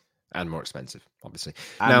 And more expensive, obviously.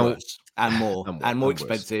 And worse, and more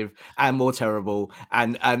expensive, worse. And more terrible.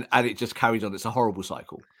 And it just carries on. It's a horrible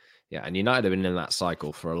cycle. Yeah, and United have been in that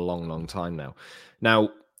cycle for a long, long time now. Now,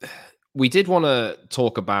 we did want to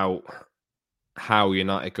talk about how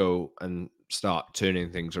United go and start turning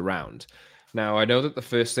things around. Now, I know that the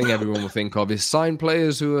first thing everyone will think of is sign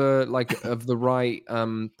players who are of the right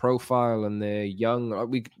profile and they're young.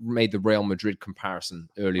 We made the Real Madrid comparison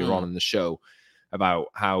earlier on in the show about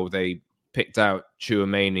how they picked out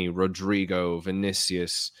Tchouaméni, Rodrigo,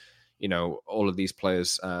 Vinicius, all of these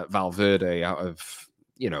players, Valverde out of,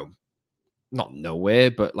 not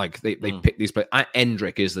nowhere, but like they pick these. But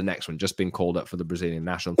Endrick is the next one, just been called up for the Brazilian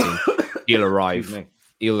national team. He'll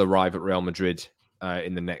arrive at Real Madrid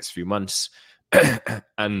in the next few months,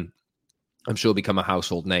 and I'm sure become a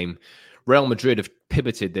household name. Real Madrid have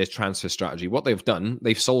pivoted their transfer strategy. What they've done,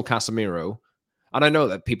 they've sold Casemiro. And I know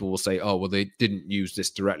that people will say, oh, well, they didn't use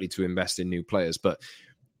this directly to invest in new players, but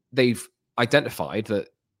they've identified that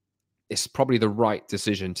it's probably the right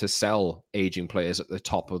decision to sell aging players at the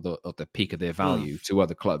top of the peak of their value to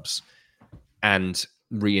other clubs and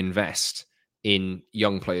reinvest in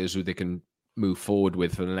young players who they can move forward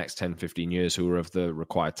with for the next 10, 15 years who are of the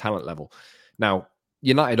required talent level. Now,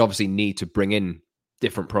 United obviously need to bring in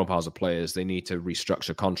different profiles of players. They need to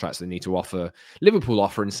restructure contracts. They need to offer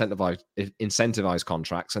incentivized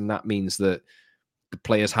contracts. And that means that the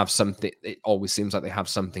players have something. It always seems like they have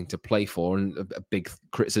something to play for. And a big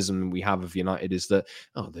criticism we have of United is that,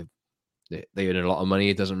 they earn a lot of money.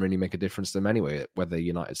 It doesn't really make a difference to them anyway, whether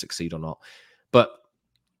United succeed or not. But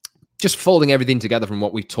just folding everything together from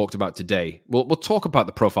what we've talked about today, we'll talk about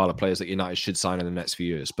the profile of players that United should sign in the next few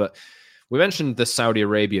years. But we mentioned the Saudi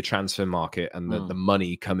Arabia transfer market and the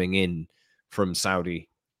money coming in from Saudi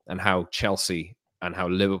and how Chelsea and how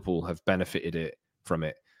Liverpool have benefited from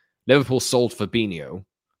it. Liverpool sold Fabinho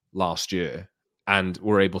last year and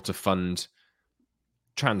were able to fund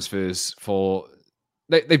transfers for...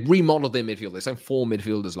 They remodeled their midfield. They signed 4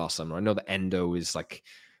 midfielders last summer. I know that Endo is like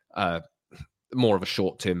more of a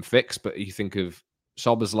short-term fix, but you think of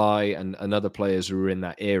Szoboszlai and other players who are in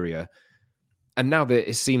that area. And now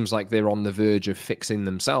it seems like they're on the verge of fixing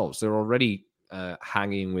themselves. They're already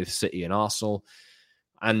hanging with City and Arsenal,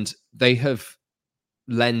 and they have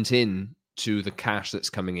lent in to the cash that's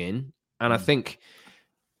coming in. And I think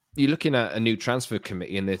you're looking at a new transfer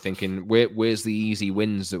committee, and they're thinking, where's the easy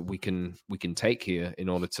wins that we can take here in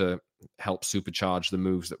order to help supercharge the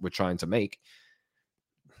moves that we're trying to make.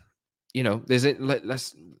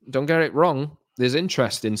 Let's don't get it wrong. There's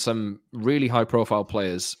interest in some really high-profile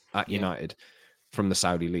players at United from the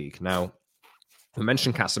Saudi League. Now, we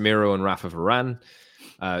mentioned Casemiro and Rafa Varane.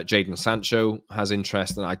 Jadon Sancho has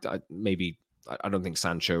interest, and I don't think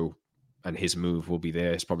Sancho and his move will be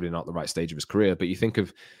there. It's probably not the right stage of his career, but you think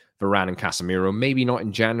of Varane and Casemiro, maybe not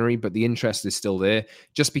in January, but the interest is still there.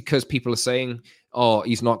 Just because people are saying, oh,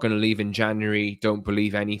 he's not going to leave in January, don't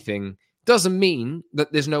believe anything, doesn't mean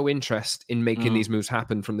that there's no interest in making these moves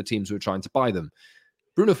happen from the teams who are trying to buy them.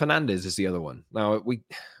 Bruno Fernandes is the other one. Now,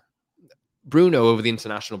 Bruno, over the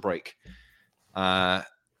international break, was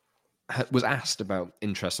asked about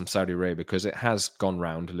interest from Saudi Arabia because it has gone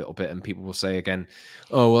round a little bit, and people will say again,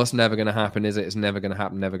 oh, well, that's never going to happen, is it? It's never going to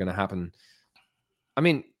happen, never going to happen. I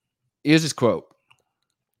mean, here's his quote.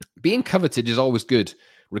 Being coveted is always good,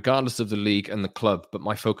 regardless of the league and the club, but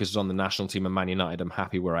my focus is on the national team and Man United. I'm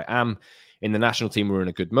happy where I am. In the national team, we're in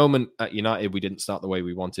a good moment. At United, we didn't start the way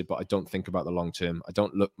we wanted, but I don't think about the long term. I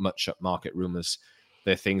don't look much at market rumours.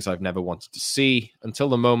 They're things I've never wanted to see. Until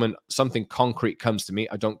the moment something concrete comes to me,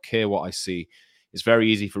 I don't care what I see. It's very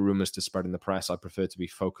easy for rumours to spread in the press. I prefer to be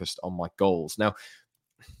focused on my goals. Now,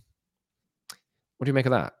 what do you make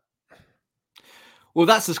of that? Well,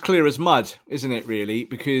 that's as clear as mud, isn't it, really?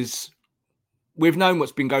 Because we've known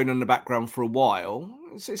what's been going on in the background for a while.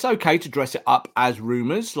 It's okay to dress it up as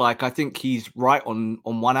rumours. Like, I think he's right on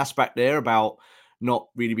one aspect there about not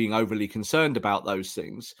really being overly concerned about those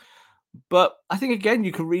things. But I think, again,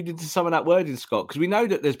 you can read into some of that wording, Scott, because we know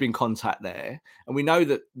that there's been contact there, and we know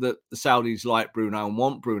that the Saudis like Bruno and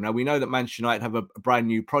want Bruno. We know that Manchester United have a brand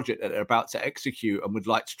new project that they're about to execute and would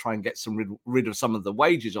like to try and get rid of some of the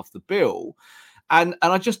wages off the bill. And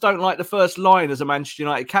I just don't like the first line as a Manchester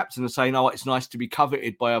United captain of saying, oh, it's nice to be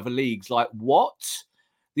coveted by other leagues. Like, what?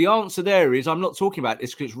 The answer there is, I'm not talking about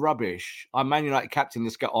this because it's rubbish. I'm Man United captain.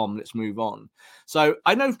 Let's get on. Let's move on. So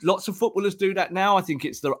I know lots of footballers do that now. I think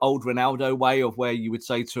it's the old Ronaldo way of where you would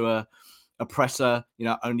say to a presser,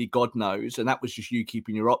 only God knows. And that was just you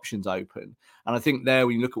keeping your options open. And I think there,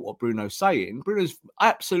 when you look at what Bruno's saying, Bruno's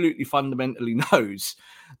absolutely fundamentally knows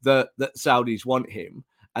that Saudis want him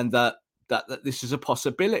and that this is a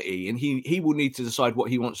possibility. And he will need to decide what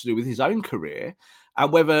he wants to do with his own career.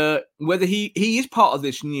 And whether he is part of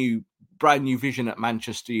this brand new vision at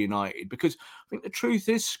Manchester United. Because I think the truth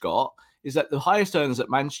is, Scott, is that the highest earners at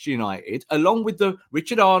Manchester United, along with the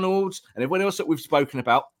Richard Arnolds and everyone else that we've spoken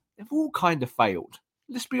about, they've all kind of failed.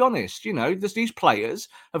 Let's be honest. These players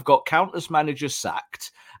have got countless managers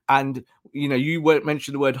sacked. And, you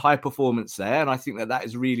mentioned the word high performance there. And I think that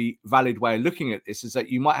is a really valid way of looking at this, is that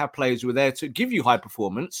you might have players who are there to give you high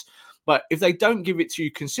performance. But if they don't give it to you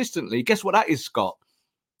consistently, guess what that is, Scott?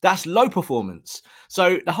 That's low performance.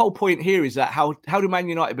 So the whole point here is that how do Man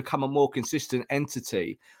United become a more consistent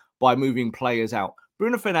entity by moving players out?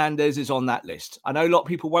 Bruno Fernandes is on that list. I know a lot of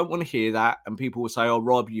people won't want to hear that, and people will say, oh,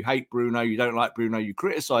 Rob, you hate Bruno, you don't like Bruno, you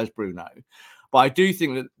criticise Bruno. But I do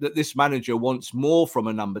think that this manager wants more from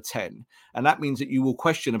a number 10, and that means that you will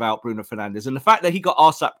question about Bruno Fernandes. And the fact that he got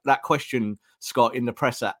asked that question, Scott, in the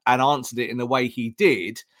presser and answered it in the way he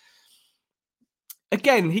did,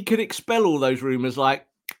 again, he could expel all those rumours like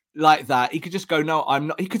that. He could just go, no, I'm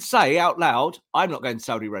not. He could say out loud, I'm not going to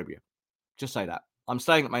Saudi Arabia. Just say that. I'm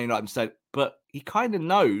staying at Man United. But he kind of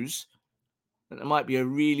knows that there might be a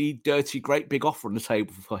really dirty, great big offer on the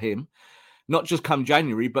table for him, not just come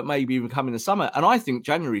January, but maybe even come in the summer. And I think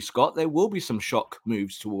January, Scott, there will be some shock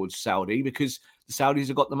moves towards Saudi because the Saudis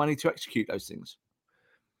have got the money to execute those things.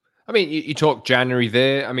 I mean, you talk January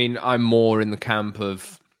there. I mean, I'm more in the camp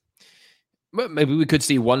of maybe we could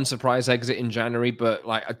see one surprise exit in January, but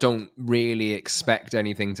like I don't really expect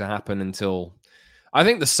anything to happen until I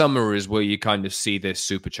think the summer is where you kind of see this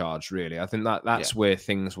supercharged, really. I think that's where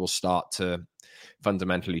things will start to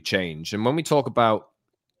fundamentally change. And when we talk about,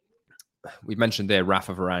 we mentioned there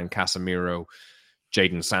Rafa Varane, Casemiro,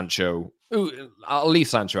 Jadon Sancho. I'll leave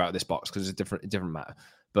Sancho out of this box because it's a different matter.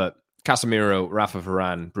 But Casemiro, Rafa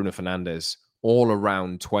Varane, Bruno Fernandes, all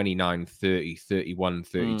around 29, 30, 31,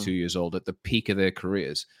 32 years old at the peak of their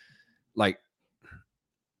careers. Like,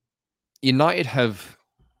 United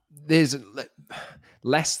there's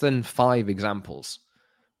less than 5 examples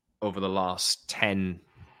over the last 10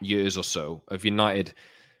 years or so of United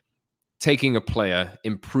taking a player,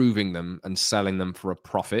 improving them, and selling them for a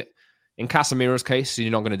profit. In Casemiro's case,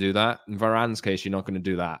 you're not going to do that. In Varane's case, you're not going to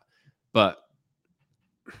do that. But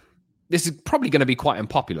this is probably going to be quite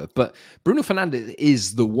unpopular, but Bruno Fernandes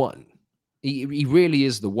is the one. He really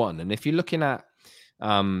is the one. And if you're looking at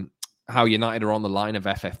how United are on the line of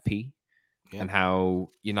FFP and how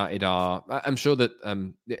United are, I'm sure that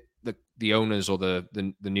the owners or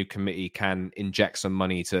the new committee can inject some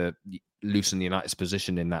money to loosen United's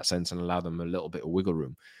position in that sense and allow them a little bit of wiggle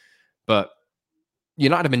room. But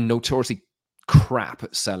United have been notoriously crap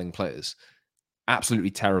at selling players,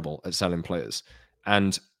 absolutely terrible at selling players.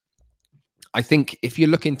 And I think if you're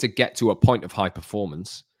looking to get to a point of high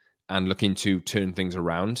performance and looking to turn things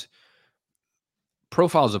around,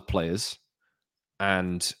 profiles of players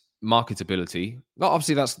and marketability, well,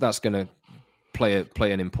 obviously that's going to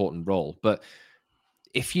play an important role. But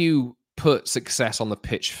if you put success on the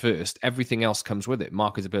pitch first, everything else comes with it.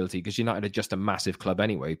 Marketability, because United are just a massive club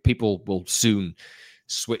anyway. People will soon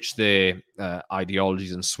switch their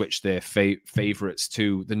ideologies and switch their favorites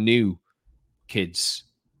to the new kids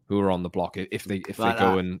who are on the block if they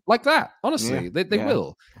go and like that. Honestly, they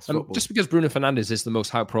will. Just because Bruno Fernandes is the most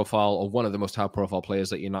high profile or one of the most high profile players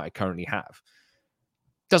that United currently have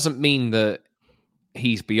doesn't mean that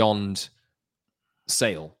he's beyond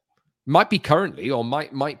sale. Might be currently, or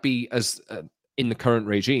might be as in the current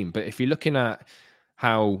regime. But if you're looking at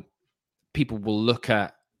how people will look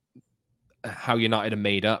at how United are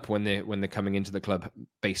made up when they're coming into the club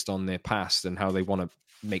based on their past and how they want to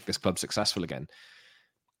make this club successful again,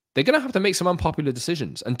 they're going to have to make some unpopular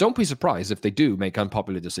decisions. And don't be surprised if they do make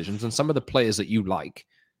unpopular decisions and some of the players that you like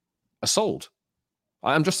are sold.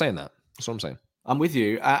 I'm just saying that. That's what I'm saying. I'm with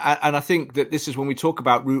you. And I think that this is when we talk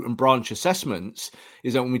about root and branch assessments,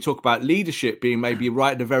 is that when we talk about leadership being maybe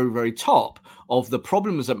right at the very, very top of the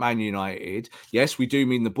problems at Man United, yes, we do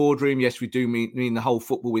mean the boardroom. Yes, we do mean the whole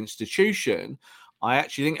football institution. I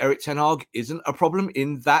actually think Erik ten Hag isn't a problem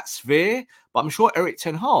in that sphere, but I'm sure Erik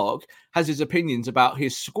ten Hag has his opinions about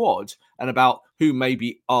his squad and about who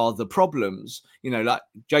maybe are the problems. You know, like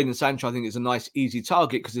Jadon Sancho, I think is a nice, easy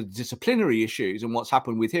target because of the disciplinary issues and what's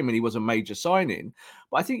happened with him, and he was a major signing.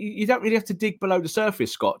 But I think you don't really have to dig below the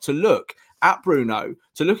surface, Scott, to look at Bruno,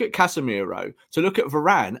 to look at Casemiro, to look at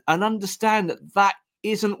Varane and understand that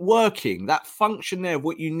isn't working. That function there of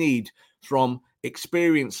what you need from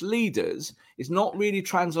experienced leaders is not really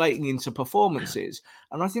translating into performances.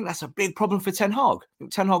 And I think that's a big problem for Ten Hag. I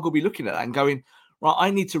think Ten Hag will be looking at that and going, right,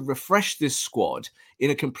 I need to refresh this squad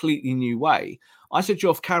in a completely new way. I said to you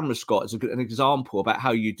off camera, Scott, as an example about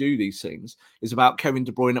how you do these things, is about Kevin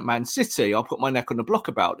De Bruyne at Man City. I'll put my neck on the block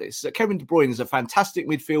about this. That Kevin De Bruyne is a fantastic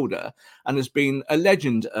midfielder and has been a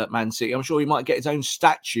legend at Man City. I'm sure he might get his own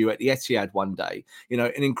statue at the Etihad one day. You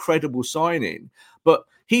know, an incredible signing. But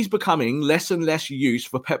he's becoming less and less use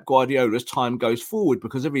for Pep Guardiola as time goes forward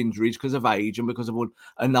because of injuries, because of age, and because of all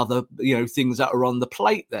another, things that are on the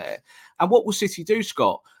plate there. And what will City do,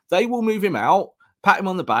 Scott? They will move him out, pat him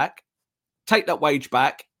on the back, take that wage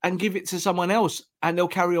back, and give it to someone else and they'll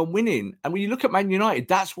carry on winning. And when you look at Man United,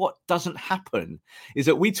 that's what doesn't happen, is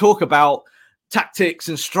that we talk about tactics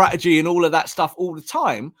and strategy and all of that stuff all the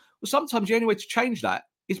time. Well, sometimes the only way to change that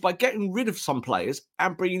is by getting rid of some players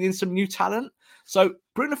and bringing in some new talent. So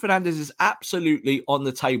Bruno Fernandes is absolutely on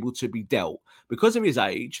the table to be dealt because of his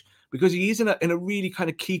age, because he is in a really kind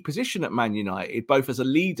of key position at Man United, both as a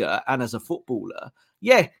leader and as a footballer.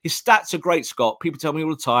 Yeah, his stats are great, Scott. People tell me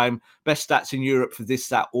all the time, best stats in Europe for this,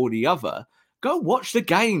 that, or the other. Go watch the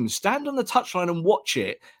game. Stand on the touchline and watch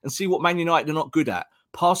it and see what Man United are not good at.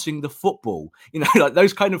 Passing the football, like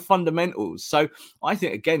those kind of fundamentals. So I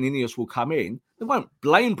think, again, Ineos will come in. They won't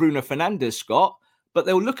blame Bruno Fernandes, Scott, but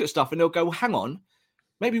they'll look at stuff and they'll go, well, hang on,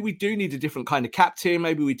 maybe we do need a different kind of captain.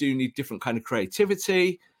 Maybe we do need different kind of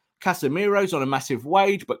creativity. Casemiro's on a massive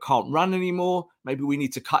wage but can't run anymore. Maybe we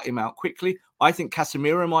need to cut him out quickly. I think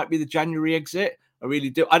Casemiro might be the January exit. I really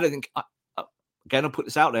do. I don't think, again, I'll put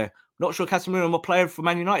this out there. Not sure Casemiro will player for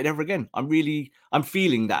Man United ever again. I'm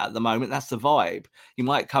feeling that at the moment. That's the vibe. He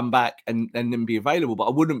might come back and then be available, but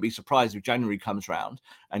I wouldn't be surprised if January comes round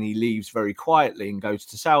and he leaves very quietly and goes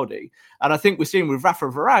to Saudi. And I think we're seeing with Rafa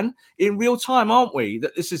Varane in real time, aren't we?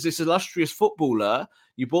 That this is this illustrious footballer.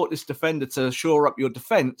 You bought this defender to shore up your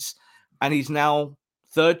defence, and he's now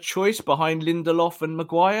third choice behind Lindelof and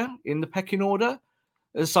Maguire in the pecking order.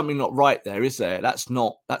 There's something not right there, is there? That's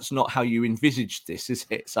not how you envisaged this, is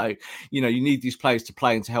it? So, you need these players to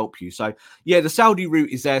play and to help you. So, yeah, the Saudi route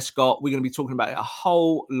is there, Scott. We're going to be talking about it a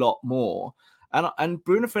whole lot more. And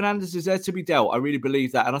Bruno Fernandes is there to be dealt. I really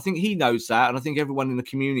believe that. And I think he knows that. And I think everyone in the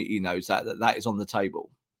community knows that is on the table.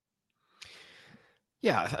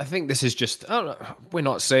 Yeah, I think this is just, we're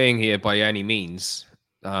not saying here by any means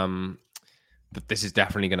that this is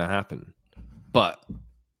definitely going to happen. But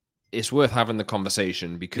it's worth having the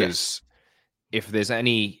conversation because if there's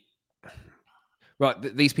any,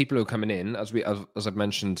 these people who are coming in, as I've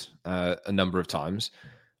mentioned a number of times,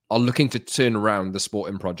 are looking to turn around the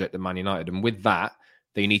sporting project at Man United, and with that,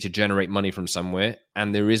 they need to generate money from somewhere,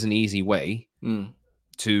 and there is an easy way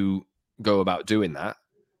to go about doing that,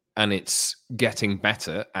 and it's getting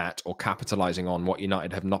better at or capitalizing on what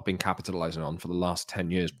United have not been capitalizing on for the last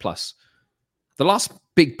 10 years plus. The last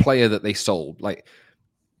big player that they sold, like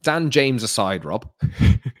Dan James aside, Rob,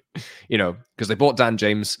 because they bought Dan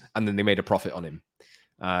James and then they made a profit on him.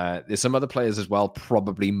 There's some other players as well,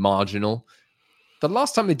 probably marginal. The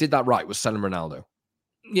last time they did that right was selling Ronaldo.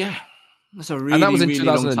 Yeah, that's a really, and that was in really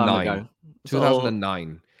 2009. long time ago.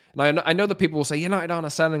 2009. Now, I know that people will say United aren't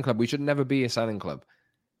a selling club. We should never be a selling club.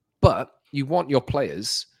 But you want your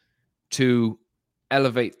players to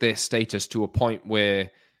elevate their status to a point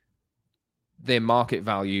where their market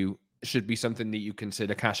value should be something that you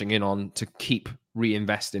consider cashing in on to keep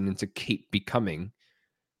reinvesting and to keep becoming.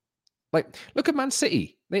 Like, look at Man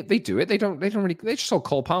City. They do it. They just sold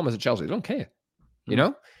Cole Palmer to Chelsea. They don't care, you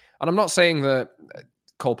know? And I'm not saying that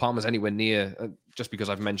Cole Palmer's anywhere near, just because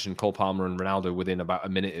I've mentioned Cole Palmer and Ronaldo within about a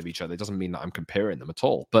minute of each other. It doesn't mean that I'm comparing them at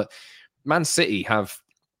all. But Man City have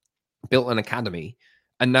built an academy,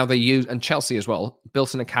 and now and Chelsea as well,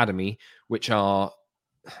 built an academy which are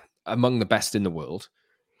among the best in the world.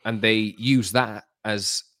 And they use that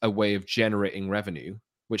as a way of generating revenue,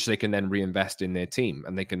 which they can then reinvest in their team.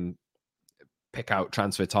 And they can pick out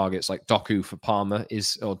transfer targets like Doku for Palmer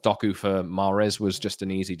or Doku for Mahrez was just an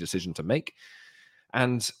easy decision to make.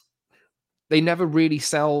 And they never really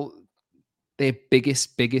sell their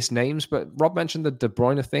biggest names. But Rob mentioned the De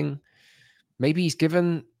Bruyne thing. Maybe he's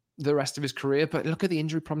given the rest of his career, but look at the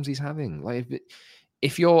injury problems he's having. Like,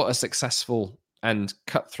 if you're a successful and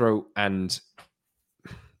cutthroat and,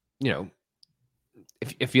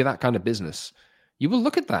 if you're that kind of business, you will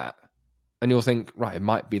look at that and you'll think, right, it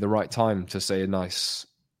might be the right time to say a nice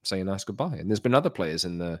goodbye. And there's been other players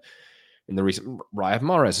in the recent. Riyad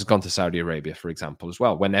Mahrez has gone to Saudi Arabia, for example, as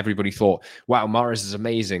well, when everybody thought, wow, Mahrez is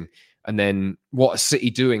amazing. And then what is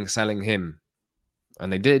City doing selling him?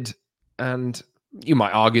 And they did. And you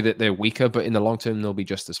might argue that they're weaker, but in the long term, they'll be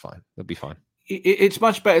just as fine. They'll be fine. It's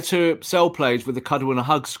much better to sell players with a cuddle and a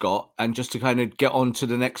hug, Scott, and just to kind of get on to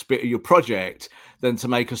the next bit of your project than to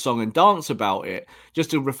make a song and dance about it.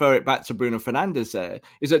 Just to refer it back to Bruno Fernandes there,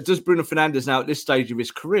 is that does Bruno Fernandes now at this stage of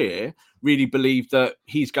his career really believe that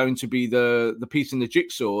he's going to be the piece in the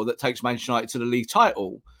jigsaw that takes Manchester United to the league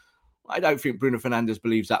title? I don't think Bruno Fernandes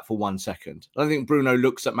believes that for 1 second. I think Bruno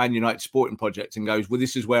looks at Man United sporting project and goes, well,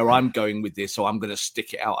 this is where I'm going with this, so I'm going to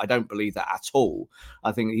stick it out. I don't believe that at all.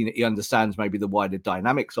 I think he understands maybe the wider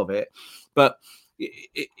dynamics of it. But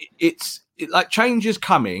it's like change is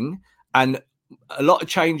coming, and a lot of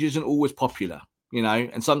change isn't always popular,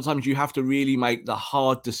 and sometimes you have to really make the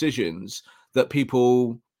hard decisions that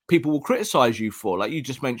people people will criticize you for. Like you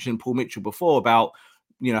just mentioned Paul Mitchell before about,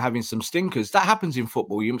 having some stinkers. That happens in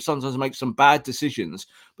football. You sometimes make some bad decisions,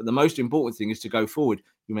 but the most important thing is to go forward.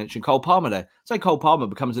 You mentioned Cole Palmer there. Say Cole Palmer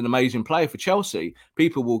becomes an amazing player for Chelsea.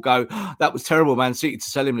 People will go, that was terrible, Man City, to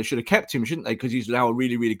sell him. They should have kept him, shouldn't they? Because he's now a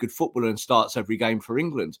really, really good footballer and starts every game for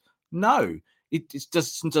England. No, it just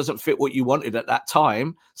doesn't fit what you wanted at that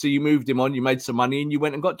time. So you moved him on, you made some money, and you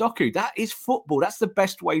went and got Doku. That is football. That's the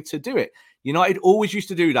best way to do it. United always used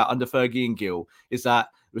to do that under Fergie and Gill, is that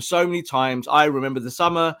there were so many times. I remember the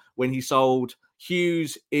summer when he sold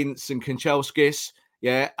Hughes, Ince and Kanchelskis,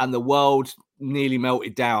 and the world nearly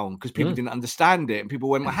melted down because people didn't understand it. And people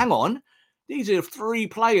went, well, hang on, these are 3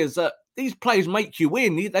 players that these players make you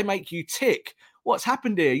win. They make you tick. What's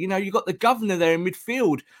happened here? You got the governor there in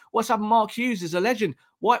midfield. What's happened? Mark Hughes is a legend.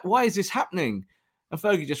 Why is this happening? And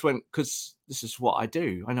Fergie just went, because this is what I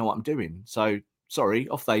do. I know what I'm doing. So sorry,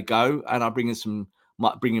 off they go. And I bring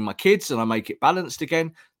in my kids and I make it balanced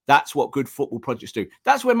again. That's what good football projects do.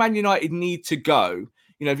 That's where Man United need to go.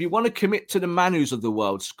 If you want to commit to the Manus of the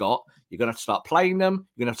world, Scott, you're going to have to start playing them.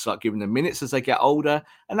 You're going to have to start giving them minutes as they get older.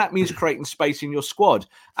 And that means creating space in your squad.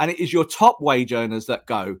 And it is your top wage earners that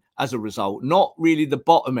go as a result, not really the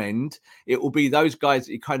bottom end. It will be those guys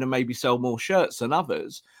that you kind of maybe sell more shirts than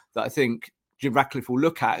others that I think Jim Ratcliffe will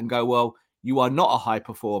look at and go, well, you are not a high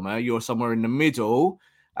performer. You're somewhere in the middle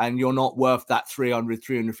and you're not worth that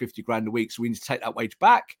 350 grand a week. So we need to take that wage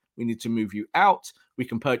back. We need to move you out. We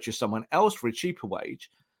can purchase someone else for a cheaper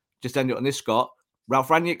wage. Just end it on this, Scott. Ralph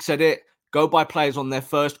Rangnick said it. Go buy players on their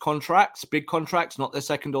first contracts, big contracts, not their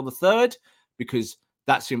second or the third, because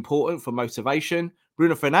that's important for motivation.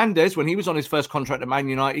 Bruno Fernandes, when he was on his first contract at Man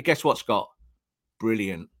United, guess what, Scott?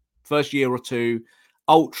 Brilliant. First year or two,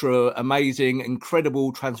 ultra amazing,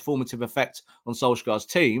 incredible, transformative effect on Solskjaer's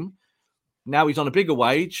team. Now he's on a bigger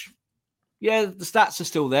wage. Yeah, the stats are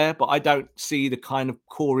still there, but I don't see the kind of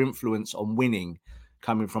core influence on winning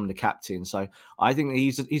coming from the captain. So I think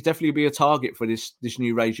he's definitely be a target for this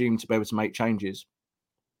new regime to be able to make changes.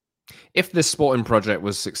 If this sporting project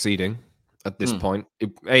was succeeding at this point,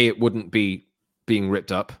 it wouldn't be being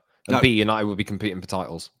ripped up, and B, United would be competing for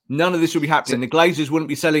titles. None of this would be happening. The Glazers wouldn't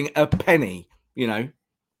be selling a penny,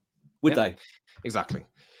 would they? Exactly.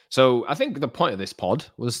 So I think the point of this pod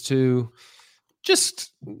was to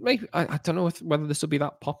just maybe, I don't know whether this will be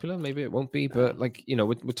that popular. Maybe it won't be, but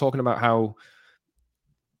we're talking about how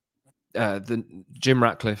the Jim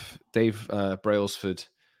Ratcliffe, Dave Brailsford,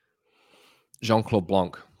 Jean-Claude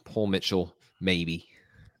Blanc, Paul Mitchell, maybe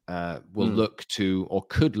will look to or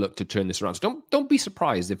could look to turn this around. So don't be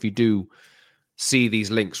surprised if you do see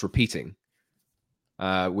these links repeating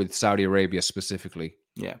with Saudi Arabia specifically.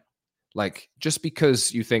 Yeah. Just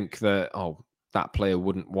because you think that, that player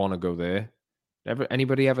wouldn't want to go there.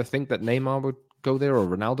 Anybody ever think that Neymar would go there or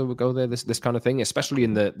Ronaldo would go there? This kind of thing, especially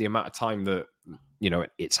in the amount of time that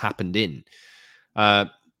it's happened in.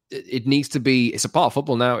 It needs to be. It's a part of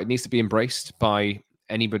football now. It needs to be embraced by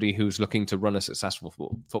anybody who's looking to run a successful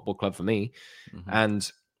football club. For me,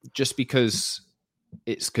 and just because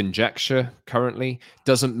it's conjecture currently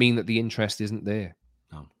doesn't mean that the interest isn't there.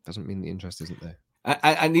 No, doesn't mean the interest isn't there.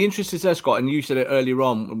 And the interest is there, Scott, and you said it earlier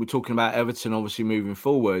on when we're talking about Everton obviously moving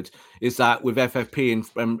forward, is that with FFP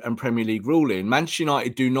and Premier League ruling, Manchester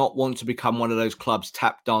United do not want to become one of those clubs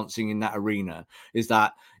tap dancing in that arena. Is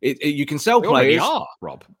that you can sell players, are,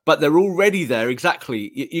 Rob, but they're already there.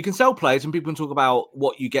 Exactly. You can sell players and people can talk about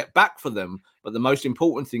what you get back for them, but the most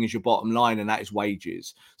important thing is your bottom line, and that is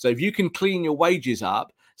wages. So if you can clean your wages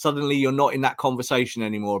up, suddenly you're not in that conversation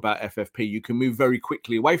anymore about FFP. You can move very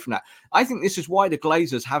quickly away from that. I think this is why the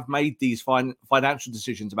Glazers have made these financial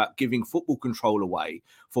decisions about giving football control away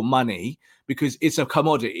for money, because it's a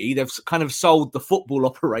commodity. They've kind of sold the football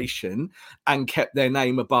operation and kept their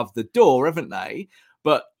name above the door, haven't they?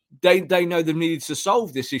 But they know they've needed to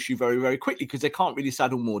solve this issue very, very quickly because they can't really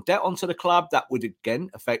saddle more debt onto the club. That would, again,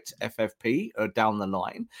 affect FFP down the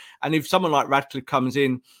line. And if someone like Radcliffe comes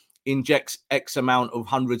in, injects X amount of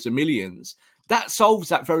hundreds of millions, that solves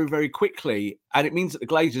that very, very quickly. And it means that the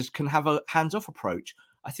Glazers can have a hands-off approach.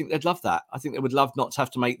 I think they'd love that. I think they would love not to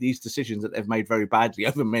have to make these decisions that they've made very badly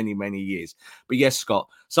over many, many years. But yes, Scott,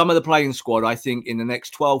 some of the playing squad, I think in the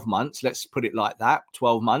next 12 months, let's put it like that,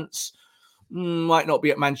 12 months, might not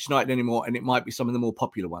be at Manchester United anymore, and it might be some of the more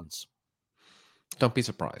popular ones. Don't be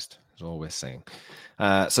surprised, is all we're saying.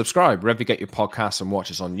 Subscribe wherever you get your podcasts and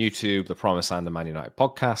watch us on YouTube, The Promised Land, the Man United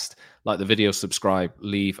podcast. Like the video, subscribe,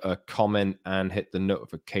 leave a comment, and hit the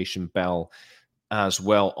notification bell as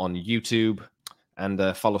well on YouTube. And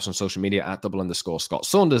follow us on social media at @_Scott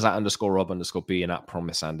Saunders, at _Rob_B, and at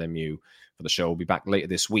Promise and MU for the show. We'll be back later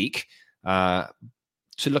this week.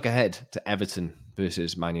 to look ahead to Everton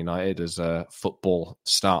versus Man United as football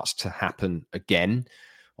starts to happen again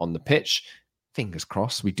on the pitch. Fingers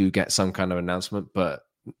crossed we do get some kind of announcement, but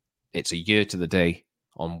it's a year to the day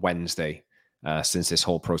on Wednesday since this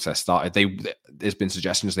whole process started. There's been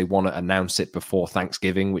suggestions they want to announce it before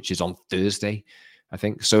Thanksgiving, which is on Thursday, I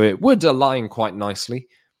think. So it would align quite nicely.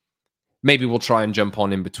 Maybe we'll try and jump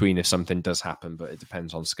on in between if something does happen, but it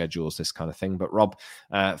depends on schedules, this kind of thing. But Rob,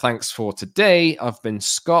 thanks for today. I've been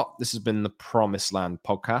Scott. This has been the Promised Land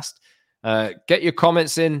podcast. Get your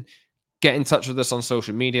comments in. Get in touch with us on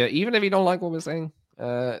social media. Even if you don't like what we're saying,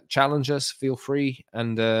 challenge us, feel free.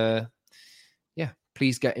 And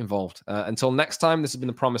please get involved. Until next time, this has been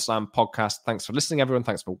the Promised Land podcast. Thanks for listening, everyone.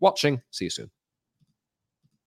 Thanks for watching. See you soon.